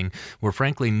setting where,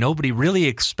 frankly, nobody really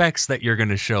expects that you're going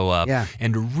to show up,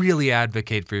 and to really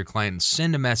advocate for your client and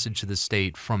send a message to the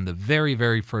state from the very,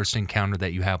 very first encounter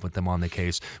that you have with them on the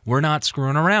case. We're not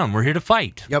screwing around. We're here to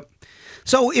fight. Yep.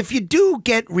 So if you do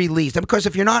get released, of course,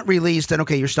 if you're not released, then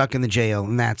okay, you're stuck in the jail,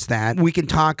 and that's that. We can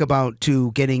talk about,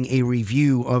 too, getting a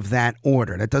review of that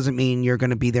order. That doesn't mean you're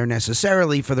going to be there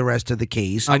necessarily for the rest of the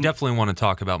case. I definitely want to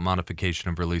talk about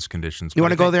modification of release conditions. You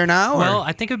want to go there now? Well,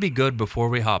 I think it would be good before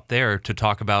we hop there to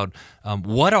talk about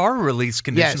what are release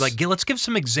conditions. Like, let's give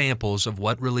some examples of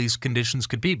what release conditions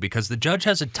could be, because the judge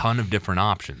has a ton of different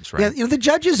options, right? Yeah, the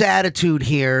judge's attitude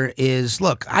here is,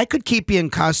 look, I could keep you in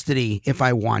custody if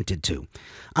I wanted to.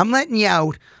 I'm letting you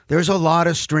out. There's a lot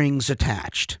of strings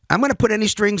attached. I'm going to put any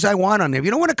strings I want on there. If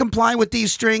you don't want to comply with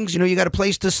these strings, you got a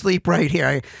place to sleep right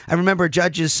here. I remember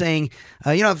judges saying,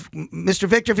 Mr.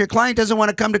 Victor, if your client doesn't want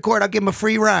to come to court, I'll give him a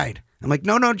free ride. I'm like,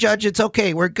 no, Judge, it's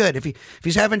okay. We're good. If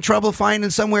he's having trouble finding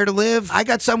somewhere to live, I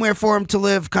got somewhere for him to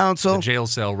live, counsel. The jail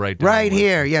cell right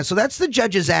here. Yeah, so that's the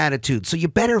judge's attitude. So you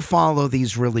better follow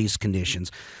these release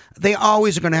conditions. They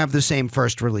always are going to have the same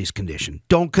first release condition.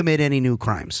 Don't commit any new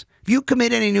crimes. If you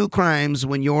commit any new crimes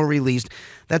when you're released,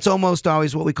 that's almost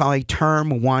always what we call a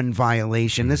term 1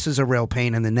 violation. This is a real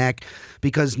pain in the neck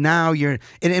because now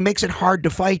it makes it hard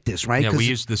to fight this, right? Yeah, we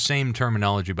use the same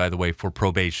terminology, by the way, for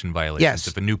probation violations. Yes.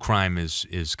 If a new crime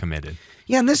is committed.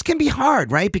 Yeah, and this can be hard,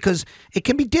 right? Because it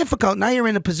can be difficult. Now you're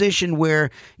in a position where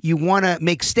you want to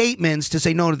make statements to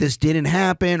say, no, this didn't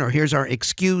happen, or here's our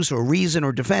excuse or reason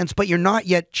or defense, but you're not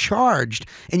yet charged,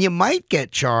 and you might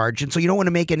get charged, and so you don't want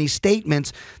to make any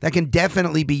statements that can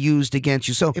definitely be used against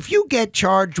you. So if you get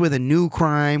charged with a new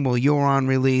crime while you're on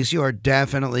release, you are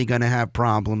definitely going to have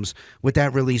problems with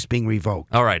that release being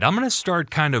revoked. All right, I'm going to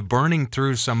start kind of burning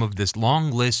through some of this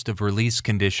long list of release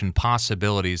condition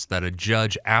possibilities that a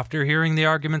judge, after hearing the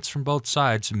arguments from both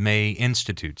sides, may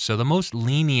institute. So the most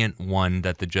lenient one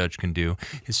that the judge can do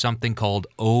is something called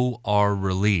OR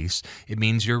release. It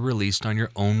means you're released on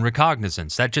your own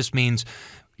recognizance. That just means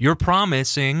you're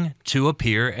promising to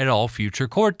appear at all future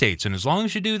court dates. And as long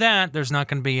as you do that, there's not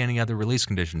going to be any other release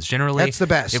conditions. Generally, that's the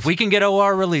best. If we can get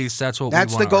OR release, that's what we want.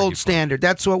 That's the gold standard.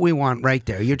 That's what we want right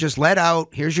there. You're just let out.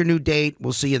 Here's your new date.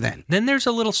 We'll see you then. Then there's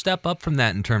a little step up from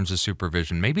that in terms of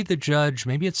supervision. Maybe the judge,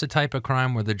 maybe it's the type of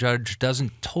crime where the judge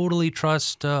doesn't totally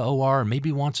trust OR,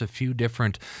 maybe wants a few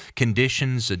different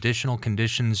conditions, additional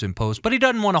conditions imposed, but he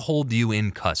doesn't want to hold you in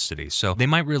custody. So they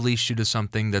might release you to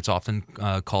something that's often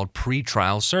called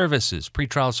pretrial services.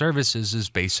 Pretrial services is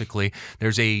basically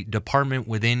there's a department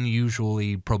within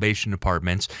usually probation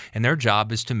departments, and their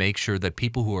job is to make sure that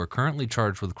people who are currently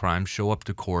charged with crimes show up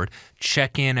to court,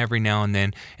 check in every now and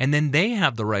then they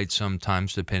have the right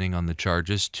sometimes, depending on the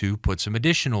charges, to put some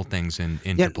additional things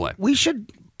into play. We should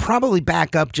probably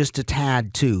back up just a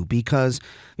tad too, because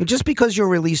just because you're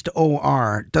released to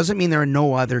OR doesn't mean there are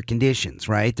no other conditions,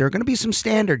 right? There are going to be some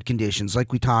standard conditions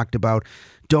like we talked about.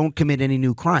 Don't commit any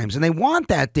new crimes. And they want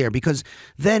that there because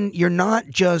then you're not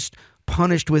just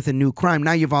punished with a new crime.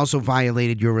 Now you've also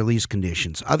violated your release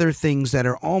conditions. Other things that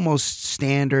are almost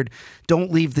standard: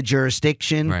 don't leave the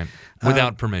jurisdiction. Right.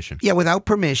 Without permission. Yeah, without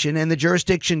permission. And the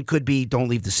jurisdiction could be don't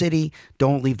leave the city,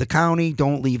 don't leave the county,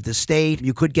 don't leave the state.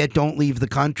 You could get don't leave the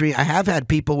country. I have had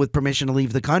people with permission to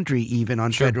leave the country even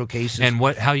on federal cases. And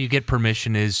how you get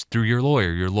permission is through your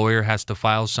lawyer. Your lawyer has to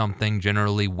file something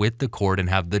generally with the court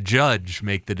and have the judge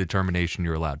make the determination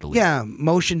you're allowed to leave. Yeah,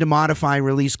 motion to modify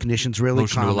release conditions, really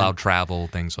motion common. To allow travel,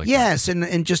 things like that. Yes,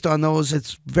 and just on those,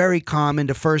 it's very common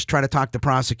to first try to talk the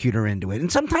prosecutor into it.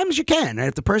 And sometimes you can. Right?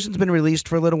 If the person's been released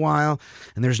for a little while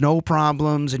and there's no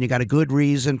problems and you got a good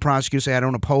reason, prosecutors say, I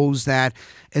don't oppose that,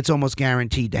 it's almost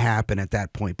guaranteed to happen at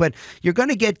that point. But you're going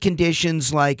to get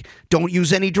conditions like don't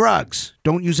use any drugs,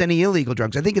 don't use any illegal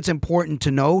drugs. I think it's important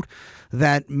to note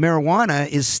that marijuana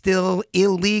is still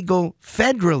illegal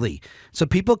federally. So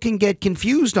people can get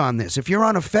confused on this. If you're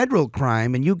on a federal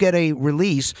crime and you get a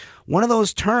release, one of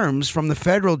those terms from the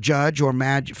federal judge or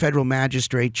federal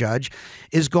magistrate judge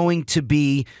is going to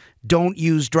be don't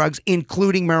use drugs,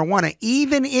 including marijuana.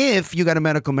 Even if you got a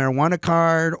medical marijuana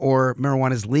card or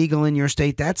marijuana is legal in your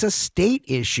state, that's a state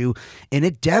issue, and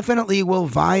it definitely will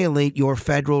violate your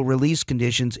federal release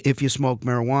conditions if you smoke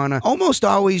marijuana. Almost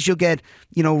always you'll get,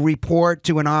 report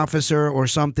to an officer or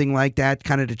something like that,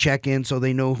 kind of to check in so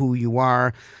they know who you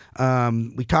are.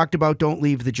 We talked about don't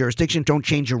leave the jurisdiction, don't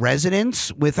change your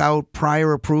residence without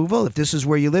prior approval. If this is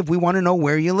where you live, we want to know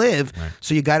where you live. Right.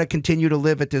 So you got to continue to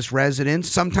live at this residence.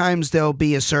 Sometimes there'll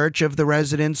be a search of the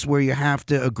residence where you have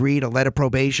to agree to let a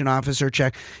probation officer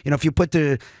check. If you put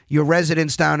your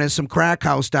residence down as some crack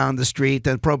house down the street,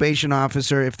 the probation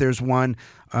officer, if there's one,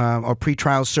 or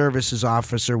pretrial services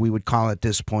officer, we would call at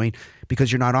this point, because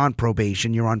you're not on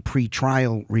probation, you're on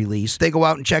pretrial release. They go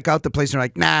out and check out the place and they're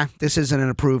like, nah, this isn't an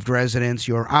approved residence,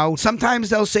 you're out. Sometimes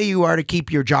they'll say you are to keep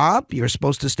your job, you're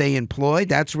supposed to stay employed.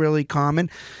 That's really common.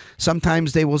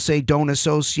 Sometimes they will say don't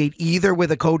associate either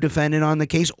with a co-defendant on the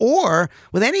case or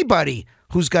with anybody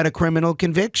who's got a criminal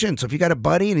conviction. So if you got a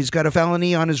buddy and he's got a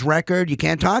felony on his record, you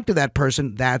can't talk to that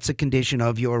person. That's a condition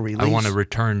of your release. I want to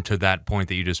return to that point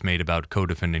that you just made about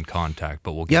co-defendant contact,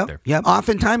 but we'll get there. Yep.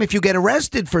 Oftentimes, if you get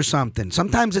arrested for something,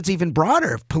 sometimes it's even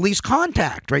broader. Police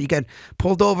contact, right? You get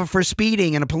pulled over for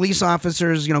speeding and a police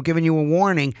officer's, giving you a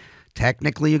warning.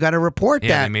 Technically, you got to report that.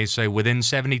 Yeah, they may say within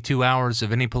 72 hours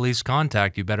of any police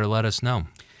contact, you better let us know.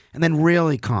 And then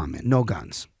really common, no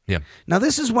guns. Yeah. Now,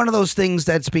 this is one of those things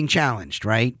that's being challenged,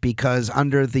 right? Because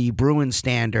under the Bruin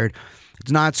standard,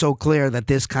 it's not so clear that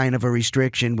this kind of a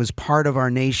restriction was part of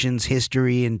our nation's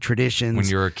history and traditions. When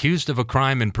you're accused of a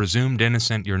crime and presumed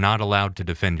innocent, you're not allowed to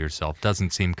defend yourself.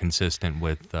 Doesn't seem consistent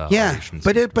with our nation's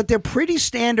history. But they're pretty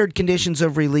standard conditions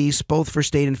of release, both for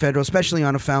state and federal, especially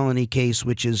on a felony case,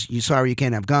 which is, you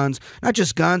can't have guns. Not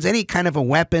just guns, any kind of a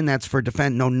weapon that's for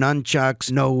defense. No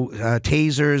nunchucks, no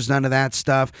tasers, none of that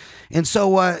stuff. And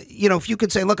so, if you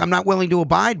could say, look, I'm not willing to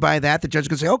abide by that, the judge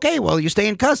could say, okay, well, you stay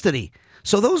in custody.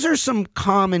 So those are some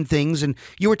common things, and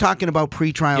you were talking about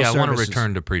pretrial services. Yeah, I want to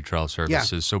return to pretrial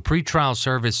services. Yeah. So pretrial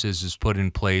services is put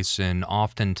in place, and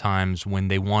oftentimes when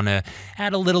they want to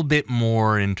add a little bit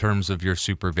more in terms of your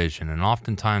supervision, and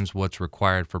oftentimes what's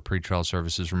required for pretrial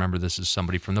services, remember this is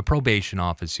somebody from the probation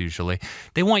office usually,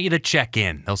 they want you to check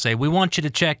in. They'll say, we want you to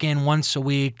check in once a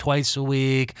week, twice a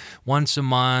week, once a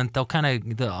month.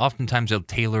 Oftentimes they'll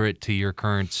tailor it to your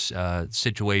current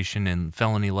situation and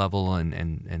felony level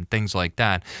and things like like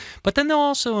that. But then they'll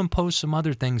also impose some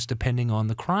other things depending on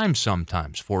the crime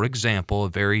sometimes. For example, a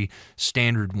very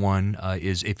standard one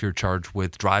is if you're charged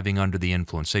with driving under the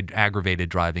influence, say aggravated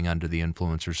driving under the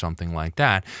influence or something like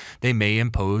that, they may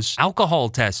impose alcohol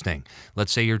testing.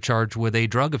 Let's say you're charged with a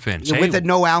drug offense. With a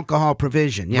no alcohol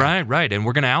provision. Yeah. Right. And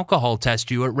we're going to alcohol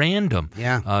test you at random.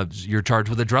 Yeah. You're charged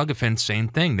with a drug offense, same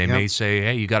thing. They may say,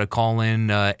 hey, you got to call in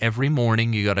every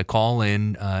morning. You got to call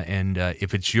in, and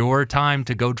if it's your time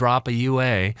to go drop a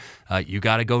UA, you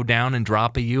got to go down and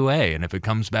drop a UA. And if it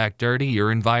comes back dirty,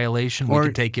 you're in violation. We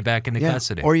can take you back into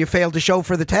custody. Or you failed to show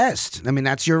for the test. I mean,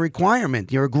 that's your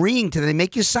requirement. You're agreeing to. They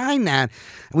make you sign that.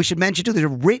 We should mention, too, there are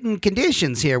written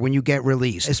conditions here when you get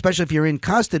released, especially if you're in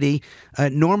custody.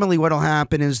 Normally what will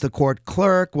happen is the court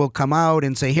clerk will come out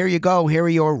and say, here you go. Here are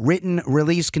your written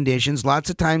release conditions. Lots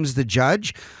of times the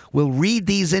judge will read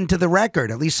these into the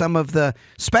record, at least some of the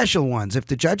special ones, if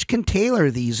the judge can tailor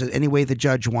these any way the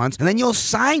judge wants, and then you'll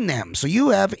sign them. So you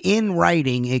have in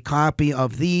writing a copy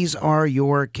of these are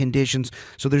your conditions,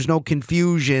 so there's no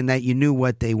confusion that you knew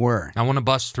what they were. I want to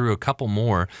bust through a couple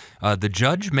more. The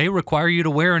judge may require you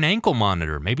to wear an ankle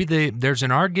monitor. Maybe there's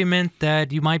an argument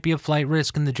that you might be a flight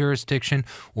risk in the jurisdiction,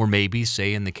 or maybe,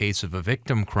 say, in the case of a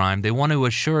victim crime, they want to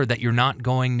assure that you're not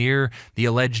going near the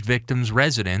alleged victim's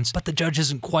residence, but the judge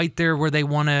isn't quite there where they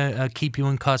want to keep you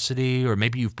in custody, or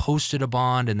maybe you've posted a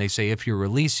bond and they say if you're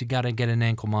released, you got to get an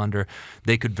ankle monitor.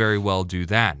 They could very well do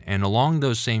that. And along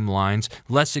those same lines,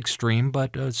 less extreme,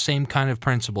 but same kind of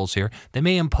principles here, they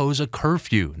may impose a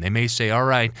curfew. They may say, all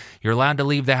right, you're allowed to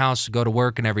leave the house to go to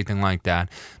work and everything like that,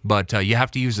 but you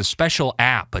have to use a special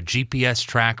app, a GPS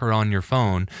tracker on your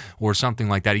phone or something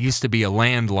like that. It used to be a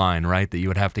landline, right, that you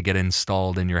would have to get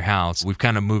installed in your house. We've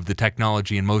kind of moved, the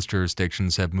technology in most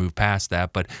jurisdictions have moved past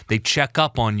that, but they check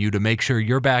up on you to make sure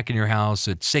you're back in your house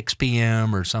at 6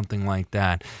 p.m. or something like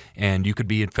that, and you could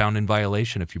be found in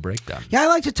violation if you break that. Yeah, I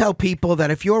like to tell people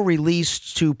that if you're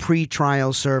released to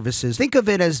pretrial services, think of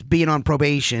it as being on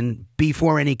probation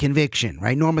before any conviction,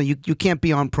 right? Normally, you can't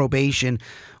be on probation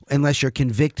unless you're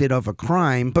convicted of a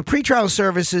crime, but pretrial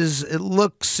services, it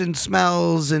looks and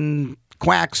smells and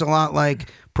quacks a lot like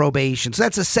probation. So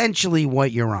that's essentially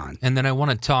what you're on. And then I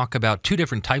want to talk about two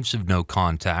different types of no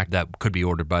contact that could be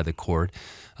ordered by the court.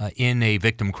 In a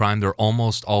victim crime, they're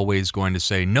almost always going to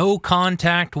say no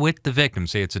contact with the victim.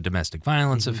 Say it's a domestic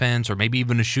violence offense or maybe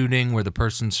even a shooting where the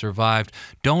person survived.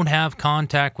 Don't have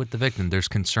contact with the victim. There's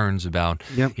concerns about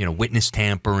witness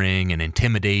tampering and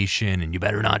intimidation, and you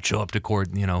better not show up to court.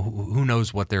 Who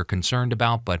knows what they're concerned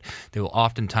about, but they will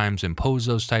oftentimes impose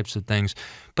those types of things.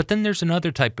 But then there's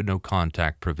another type of no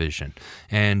contact provision.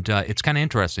 And it's kind of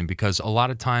interesting because a lot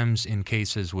of times in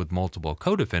cases with multiple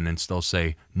co-defendants, they'll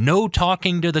say no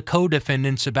talking to the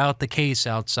co-defendants about the case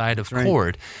outside of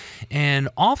court. And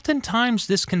oftentimes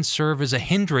this can serve as a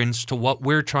hindrance to what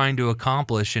we're trying to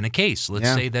accomplish in a case.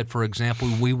 Let's say that, for example,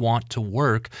 we want to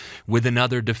work with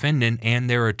another defendant and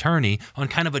their attorney on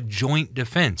kind of a joint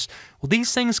defense. Well,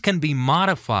 these things can be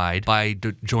modified by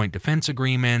joint defense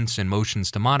agreements and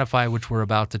motions to modify, which we're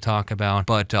about to talk about.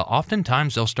 But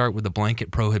oftentimes they'll start with a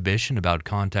blanket prohibition about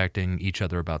contacting each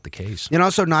other about the case. And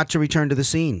also not to return to the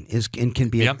scene can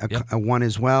be a one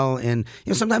as well. And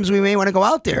sometimes we may want to go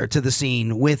out there to the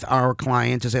scene with our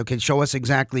client to say, okay, show us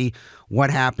exactly what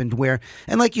happened where.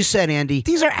 And like you said, Andy,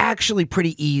 these are actually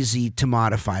pretty easy to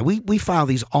modify. We file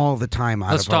these all the time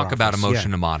out Let's of our talk about a office.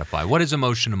 motion to modify. What is a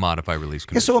motion to modify release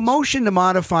conditions? So a motion to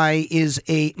modify is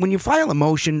when you file a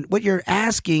motion, what you're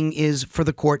asking is for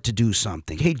the court to do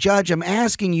something. Hey, judge, I'm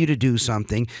asking you to do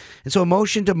something. And so a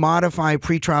motion to modify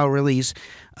pretrial release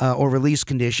or release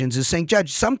conditions is saying,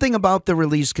 judge, something about the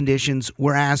release conditions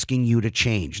we're asking you to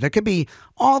change. There could be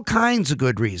all kinds of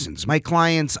good reasons. My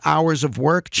client's hours of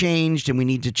work changed and we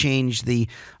need to change the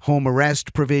home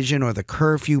arrest provision or the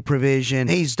curfew provision.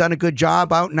 Hey, he's done a good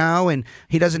job out now and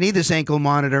he doesn't need this ankle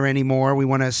monitor anymore. We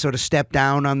want to sort of step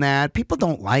down on that. People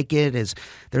don't like it.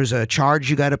 There's a charge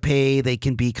you got to pay. They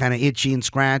can be kind of itchy and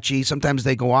scratchy. Sometimes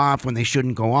they go off when they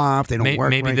shouldn't go off. They don't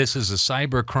work Maybe right. This is a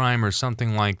cyber crime or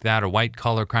something like that, a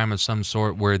white-collar crime of some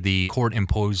sort where the court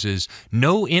imposes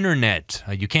no internet.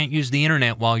 You can't use the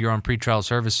internet while you're on pretrial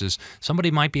services. Somebody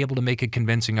might be able to make a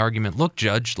convincing argument. Look,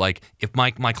 judge, like if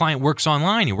my client works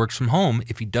online, he works from home.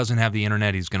 If he doesn't have the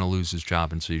internet, he's going to lose his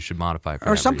job, and so you should modify for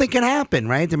Or that something reason. can happen,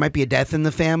 right? There might be a death in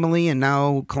the family, and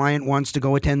now client wants to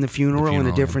go attend the funeral in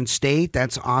a different state.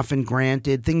 That's often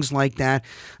granted. Things like that.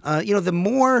 The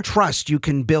more trust you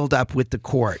can build up with the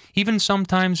court. Even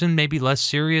sometimes in maybe less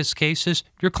serious cases,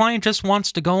 your client just wants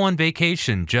wants to go on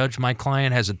vacation. Judge, my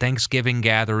client has a Thanksgiving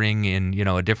gathering in,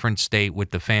 a different state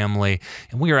with the family,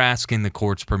 and we are asking the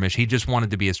court's permission. He just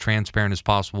wanted to be as transparent as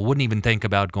possible, wouldn't even think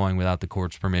about going without the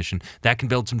court's permission. That can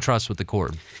build some trust with the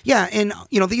court. Yeah, and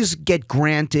these get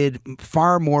granted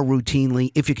far more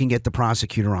routinely if you can get the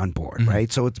prosecutor on board,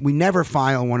 right? So we never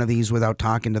file one of these without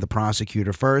talking to the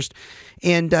prosecutor first.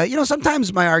 And,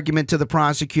 sometimes my argument to the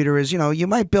prosecutor is, you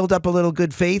might build up a little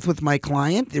good faith with my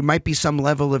client. There might be some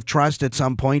level of trust at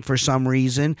some point for some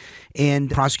reason, and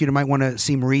the prosecutor might want to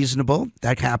seem reasonable.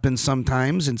 That happens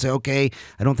sometimes, and say, okay,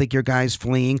 I don't think your guy's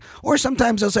fleeing. Or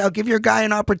sometimes they'll say, I'll give your guy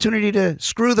an opportunity to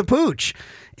screw the pooch.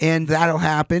 And that'll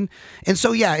happen. And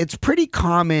so, yeah, it's pretty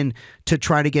common to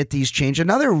try to get these changed.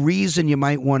 Another reason you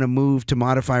might want to move to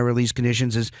modify release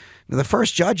conditions is the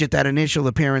first judge at that initial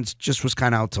appearance just was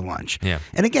kind of out to lunch. Yeah.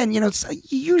 And again, you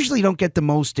usually don't get the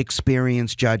most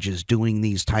experienced judges doing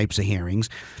these types of hearings.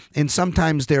 And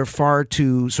sometimes they're far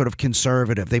too sort of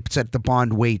conservative. They set the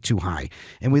bond way too high.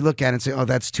 And we look at it and say, oh,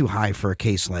 that's too high for a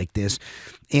case like this.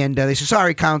 And they say,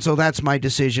 sorry, counsel, that's my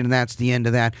decision, and that's the end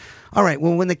of that. All right,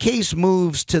 well, when the case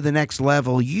moves to the next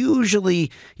level,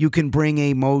 usually you can bring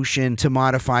a motion to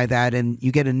modify that, and you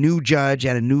get a new judge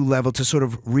at a new level to sort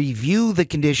of review the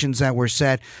conditions that were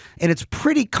set. And it's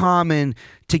pretty common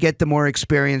to get the more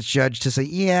experienced judge to say,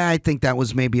 yeah, I think that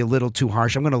was maybe a little too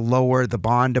harsh. I'm going to lower the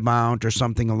bond amount or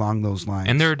something along those lines.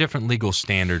 And there are different legal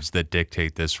standards that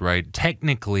dictate this, right?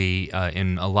 Technically,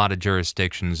 in a lot of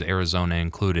jurisdictions, Arizona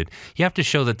included, you have to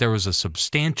show that there was a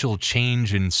substantial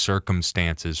change in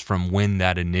circumstances from when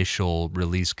that initial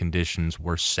release conditions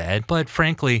were set. But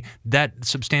frankly, that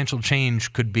substantial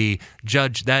change could be,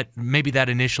 judge, that maybe that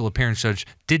initial appearance judge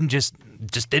didn't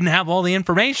didn't have all the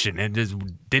information and just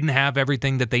didn't have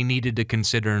everything that they needed to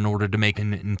consider in order to make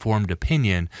an informed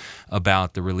opinion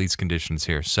about the release conditions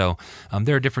here. So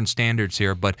there are different standards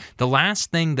here. But the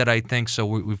last thing that I think, so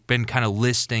we've been kind of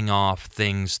listing off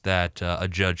things that a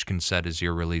judge can set as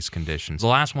your release conditions. The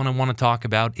last one I want to talk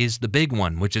about is the big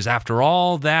one, which is after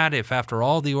all that, if after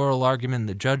all the oral argument,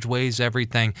 the judge weighs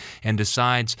everything and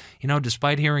decides,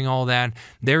 despite hearing all that,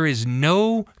 there is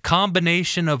no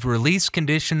combination of release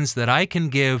conditions that I can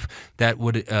give that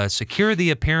would secure the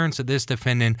appearance of this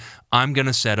defendant, I'm going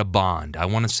to set a bond. I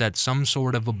want to set some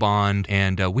sort of a bond,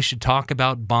 and we should talk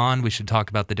about bond. We should talk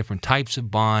about the different types of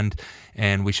bond,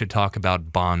 and we should talk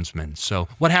about bondsmen. So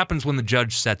what happens when the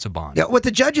judge sets a bond? Yeah, what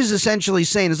the judge is essentially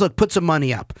saying is, look, put some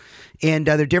money up. And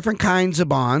there are different kinds of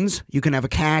bonds. You can have a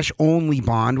cash-only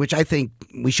bond, which I think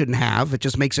we shouldn't have. It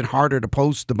just makes it harder to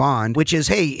post the bond, which is,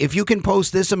 hey, if you can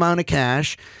post this amount of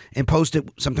cash and post it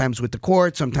sometimes with the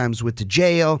court, sometimes with the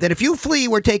jail, then if you flee,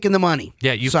 we're taking the money.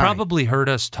 Yeah, you've probably heard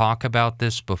us talk about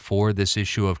this before, this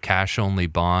issue of cash-only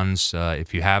bonds.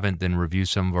 If you haven't, then review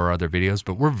some of our other videos.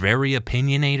 But we're very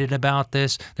opinionated about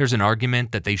this. There's an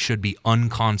argument that they should be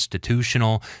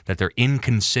unconstitutional, that they're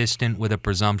inconsistent with a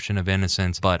presumption of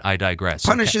innocence, but I digress.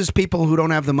 Punishes people who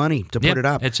don't have the money to put it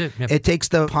up. That's it. Yep. It takes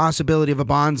the possibility of a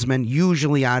bondsman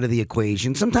usually out of the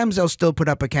equation. Sometimes they'll still put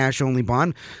up a cash-only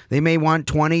bond. They may want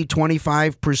 20,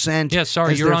 25%. Yeah,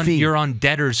 sorry, you're on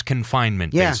debtor's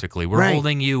confinement, basically. We're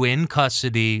holding you in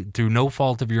custody through no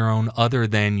fault of your own other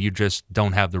than you just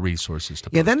don't have the resources to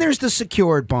post. Yeah, then there's the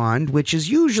secured bond, which is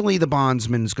usually the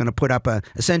bondsman's going to put up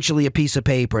essentially a piece of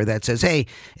paper that says, hey,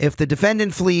 if the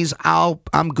defendant flees,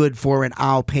 I'm good for it.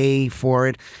 I'll pay for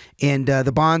it. And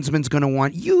the bondsman's going to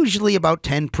want usually about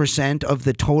 10% of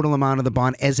the total amount of the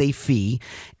bond as a fee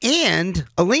and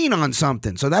a lien on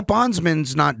something. So that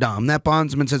bondsman's not dumb. That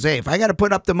bondsman says, hey, if I got to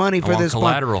put up the money for this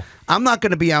collateral, I'm not going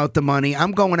to be out the money.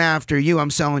 I'm going after you. I'm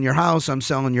selling your house. I'm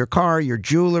selling your car, your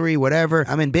jewelry, whatever.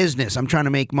 I'm in business. I'm trying to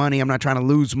make money. I'm not trying to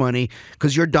lose money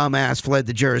because your dumbass fled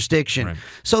the jurisdiction. Right.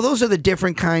 So those are the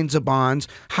different kinds of bonds,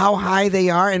 how high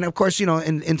they are. And of course,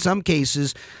 in some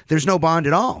cases, there's no bond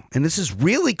at all. And this is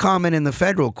really common in the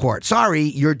federal court. Sorry,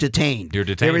 you're detained. You're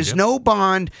detained. There is no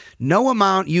bond, no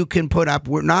amount you can put up.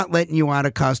 We're not letting you out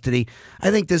of custody.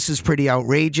 I think this is pretty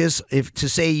outrageous. If to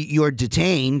say you're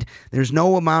detained, there's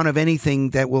no amount of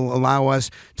anything that will allow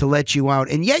us to let you out.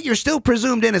 And yet you're still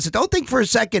presumed innocent. Don't think for a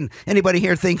second anybody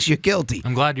here thinks you're guilty.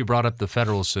 I'm glad you brought up the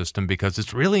federal system because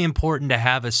it's really important to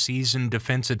have a seasoned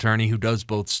defense attorney who does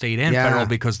both state and federal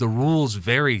because the rules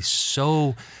vary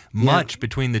so much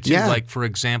between the two. Like, for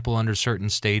example, under certain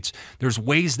states, states there's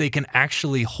ways they can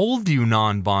actually hold you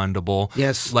non-bondable.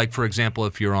 Yes. Like, for example,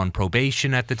 if you're on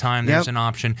probation at the time, there's an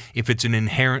option. If it's an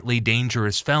inherently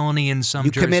dangerous felony in some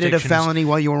You jurisdictions. committed a felony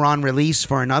while you were on release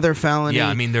for another felony. Yeah,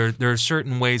 I mean, there are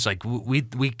certain ways, like we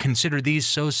consider these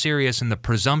so serious, and the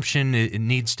presumption it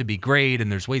needs to be great,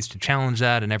 and there's ways to challenge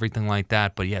that and everything like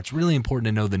that. But yeah, it's really important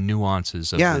to know the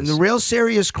nuances of yeah, this. the real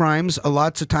serious crimes,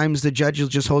 lots of times the judge will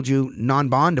just hold you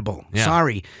non-bondable. Yeah.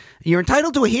 Sorry. You're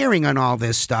entitled to a hearing on all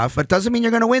this stuff, but it doesn't mean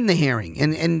you're going to win the hearing.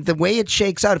 And the way it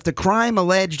shakes out, if the crime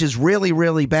alleged is really,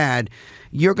 really bad,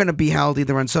 you're going to be held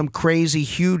either on some crazy,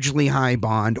 hugely high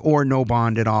bond or no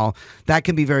bond at all. That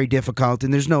can be very difficult,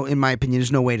 and there's no, in my opinion,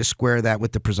 there's no way to square that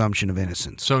with the presumption of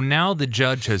innocence. So now the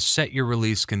judge has set your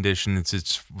release conditions.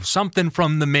 It's something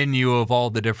from the menu of all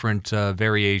the different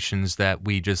variations that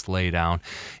we just laid out,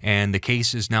 and the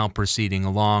case is now proceeding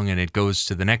along, and it goes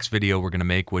to the next video we're going to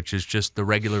make, which is just the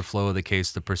regular flow of the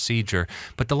case, the procedure.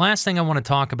 But the last thing I want to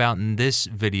talk about in this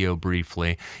video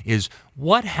briefly is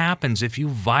what happens if you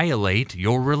violate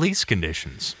your release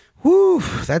conditions. Whew,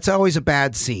 that's always a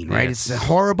bad scene, right? Yes. It's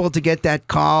horrible to get that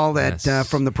call that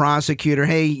from the prosecutor,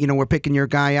 hey, you know, we're picking your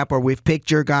guy up, or we've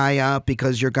picked your guy up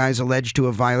because your guy's alleged to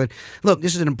have violated. Look,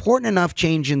 this is an important enough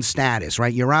change in status,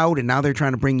 right? You're out, and now they're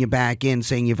trying to bring you back in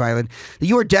saying you violated.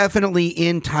 You are definitely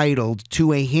entitled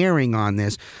to a hearing on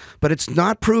this, but it's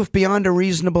not proof beyond a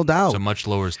reasonable doubt. It's a much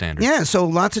lower standard. Yeah, so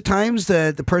lots of times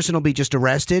the person will be just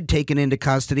arrested, taken into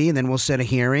custody, and then we'll set a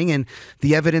hearing, and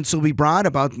the evidence will be brought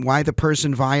about why the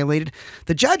person violated.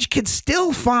 The judge could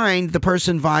still find the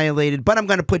person violated, but I'm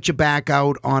going to put you back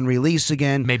out on release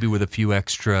again. Maybe with a few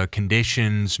extra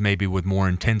conditions, maybe with more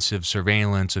intensive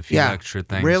surveillance, a few extra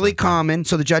things. Really like common,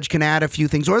 so the judge can add a few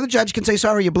things, or the judge can say,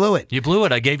 sorry, you blew it. You blew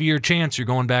it. I gave you your chance. You're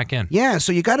going back in. Yeah,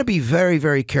 so you got to be very,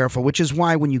 very careful, which is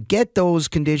why when you get those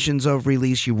conditions of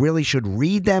release, you really should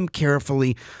read them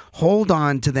carefully, hold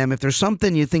on to them. If there's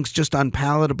something you think's just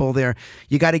unpalatable there,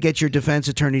 you got to get your defense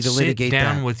attorney to litigate that.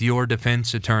 Sit down with your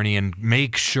defense attorney and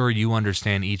make sure you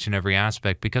understand each and every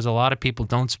aspect, because a lot of people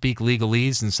don't speak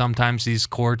legalese, and sometimes these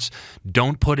courts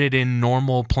don't put it in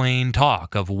normal plain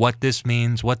talk of what this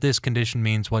means, what this condition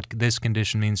means, what this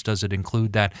condition means, does it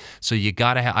include that? So you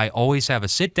got to I always have a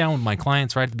sit down with my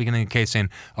clients right at the beginning of the case saying,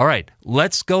 all right,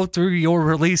 let's go through your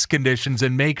release conditions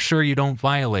and make sure you don't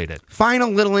violate it. Final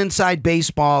little inside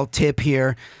baseball tip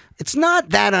here. It's not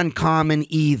that uncommon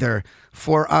either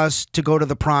for us to go to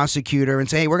the prosecutor and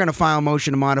say, hey, we're going to file a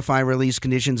motion to modify release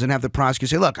conditions, and have the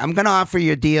prosecutor say, look, I'm going to offer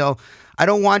you a deal. I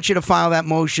don't want you to file that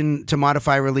motion to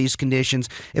modify release conditions.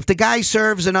 If the guy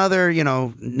serves another,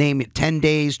 name it 10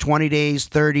 days, 20 days,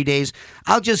 30 days,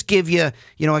 I'll just give you,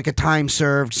 like a time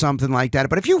served, something like that.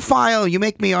 But if you file, you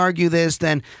make me argue this,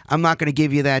 then I'm not going to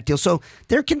give you that deal. So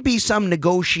there can be some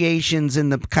negotiations in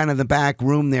the kind of the back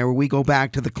room there where we go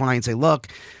back to the client and say, look,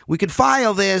 we could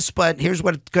file this, but here's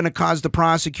what it's going to cause the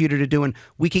prosecutor to do. And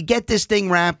we could get this thing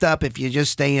wrapped up if you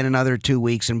just stay in another 2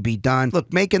 weeks and be done.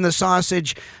 Look, making the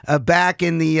sausage back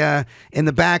in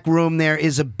the back room there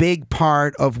is a big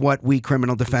part of what we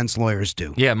criminal defense lawyers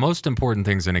do. Yeah, most important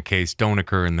things in a case don't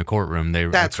occur in the courtroom. They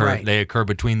occur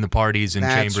between the parties in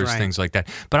chambers, things like that.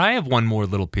 But I have one more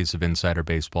little piece of insider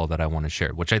baseball that I want to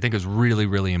share, which I think is really,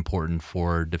 really important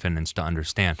for defendants to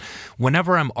understand.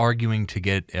 Whenever I'm arguing to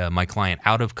get my client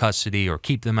out of custody or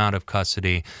keep them out of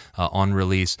custody on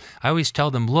release, I always tell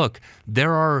them, look,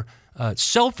 there are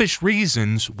selfish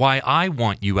reasons why I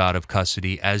want you out of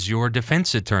custody as your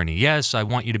defense attorney. Yes, I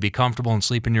want you to be comfortable and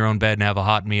sleep in your own bed and have a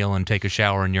hot meal and take a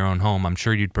shower in your own home. I'm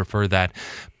sure you'd prefer that.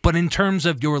 But in terms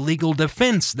of your legal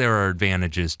defense, there are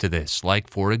advantages to this. Like,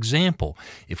 for example,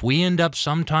 if we end up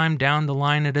sometime down the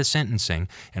line at a sentencing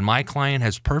and my client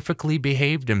has perfectly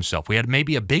behaved himself, we had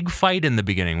maybe a big fight in the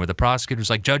beginning where the prosecutor's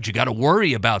like, Judge, you got to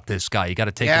worry about this guy. You got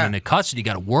to take him into custody. You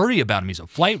got to worry about him. He's a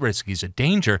flight risk. He's a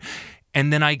danger.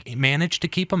 And then I managed to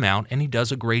keep him out, and he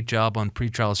does a great job on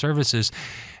pretrial services.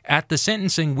 At the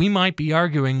sentencing, we might be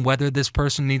arguing whether this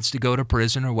person needs to go to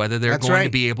prison or whether they're going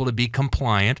to be able to be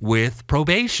compliant with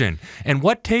probation. And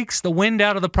what takes the wind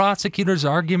out of the prosecutor's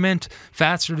argument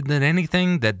faster than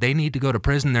anything that they need to go to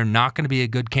prison, they're not going to be a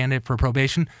good candidate for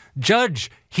probation? Judge,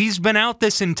 he's been out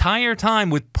this entire time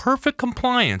with perfect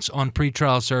compliance on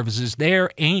pretrial services.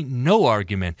 There ain't no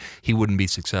argument he wouldn't be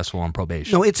successful on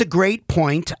probation. No, it's a great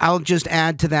point. I'll just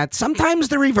add to that. Sometimes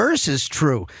the reverse is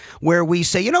true, where we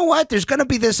say, you know what, there's going to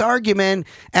be this argument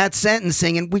at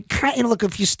sentencing, and we kind of look,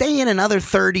 if you stay in another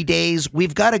 30 days,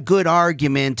 we've got a good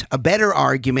argument, a better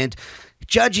argument.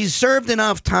 Judge, he's served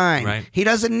enough time. Right. He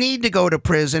doesn't need to go to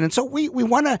prison. And so we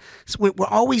want to, we're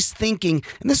always thinking,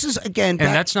 and this is, again,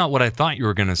 and that's not what I thought you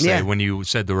were going to say when you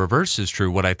said the reverse is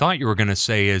true. What I thought you were going to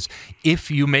say is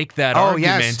if you make that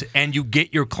argument and you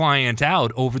get your client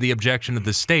out over the objection of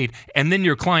the state, and then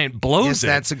your client blows it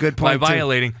that's a good point by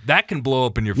violating, that can blow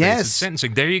up in your face. Yes. It's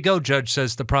sentencing. There you go, judge,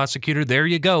 says the prosecutor. There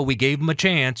you go. We gave him a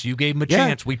chance. You gave him a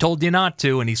chance. We told you not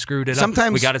to, and he screwed it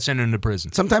up. We got to send him to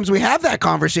prison. Sometimes we have that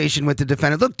conversation with the defendant.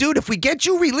 Look, dude, if we get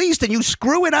you released and you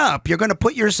screw it up, you're going to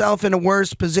put yourself in a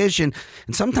worse position.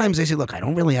 And sometimes they say, look, I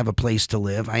don't really have a place to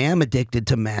live. I am addicted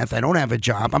to meth. I don't have a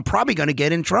job. I'm probably going to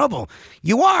get in trouble.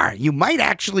 You are. You might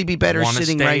actually be better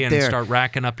sitting right there. Start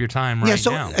racking up your time right now.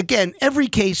 So again, every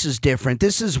case is different.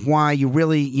 This is why you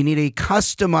need a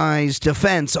customized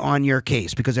defense on your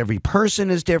case, because every person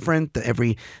is different.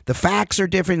 The facts are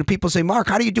different. And people say, Mark,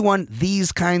 how do you do on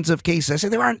these kinds of cases? I say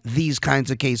there aren't these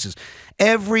kinds of cases.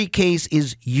 Every case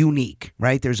is unique,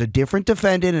 right? There's a different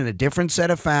defendant and a different set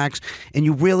of facts, and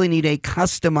you really need a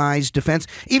customized defense.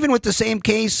 Even with the same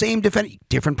case, same defendant,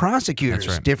 different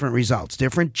prosecutors, different results,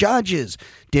 different judges,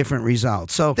 different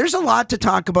results. So there's a lot to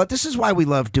talk about. This is why we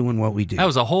love doing what we do. That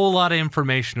was a whole lot of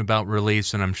information about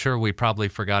release, and I'm sure we probably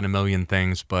forgot a million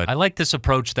things, but I like this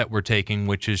approach that we're taking,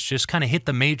 which is just kind of hit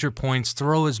the major points,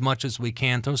 throw as much as we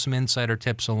can, throw some insider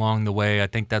tips along the way. I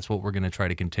think that's what we're going to try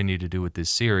to continue to do with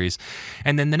this series.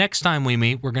 And then the next time we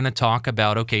meet, we're going to talk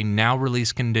about, okay, now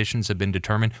release conditions have been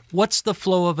determined. What's the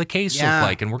flow of a case look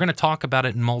like? And we're going to talk about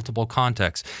it in multiple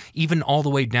contexts, even all the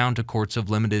way down to courts of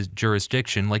limited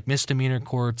jurisdiction, like misdemeanor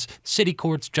courts, city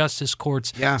courts, justice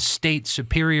courts, state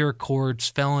superior courts,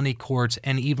 felony courts,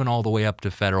 and even all the way up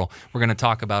to federal. We're going to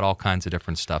talk about all kinds of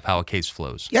different stuff, how a case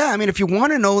flows. Yeah, I mean, if you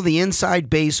want to know the inside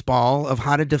baseball of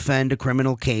how to defend a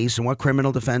criminal case and what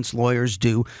criminal defense lawyers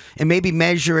do, and maybe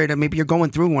measure it, and maybe you're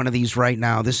going through one of these right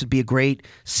now, this would be a great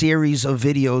series of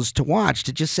videos to watch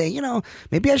to just say, you know,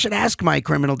 maybe I should ask my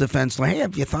criminal defense lawyer, hey,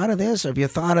 have you thought of this? Have you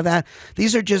thought of that?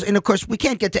 These are just, and of course, we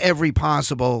can't get to every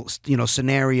possible,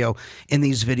 scenario in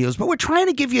these videos, but we're trying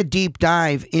to give you a deep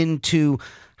dive into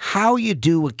how you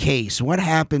do a case, what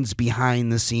happens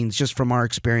behind the scenes, just from our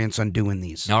experience on doing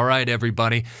these. All right,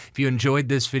 everybody. If you enjoyed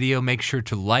this video, make sure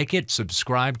to like it,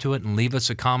 subscribe to it, and leave us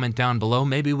a comment down below.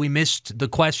 Maybe we missed the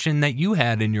question that you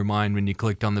had in your mind when you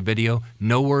clicked on the video.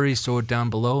 No worries, throw it down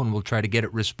below, and we'll try to get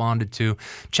it responded to.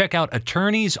 Check out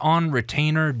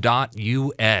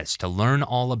attorneysonretainer.us to learn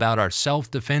all about our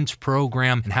self-defense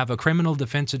program and have a criminal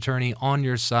defense attorney on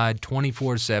your side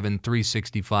 24/7,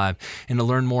 365. And to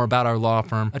learn more about our law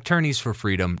firm,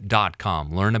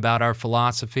 attorneysforfreedom.com. Learn about our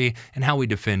philosophy and how we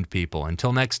defend people.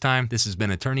 Until next time, this has been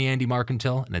Attorney Andy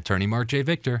Marcantel and Attorney Mark J.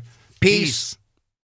 Victor. Peace.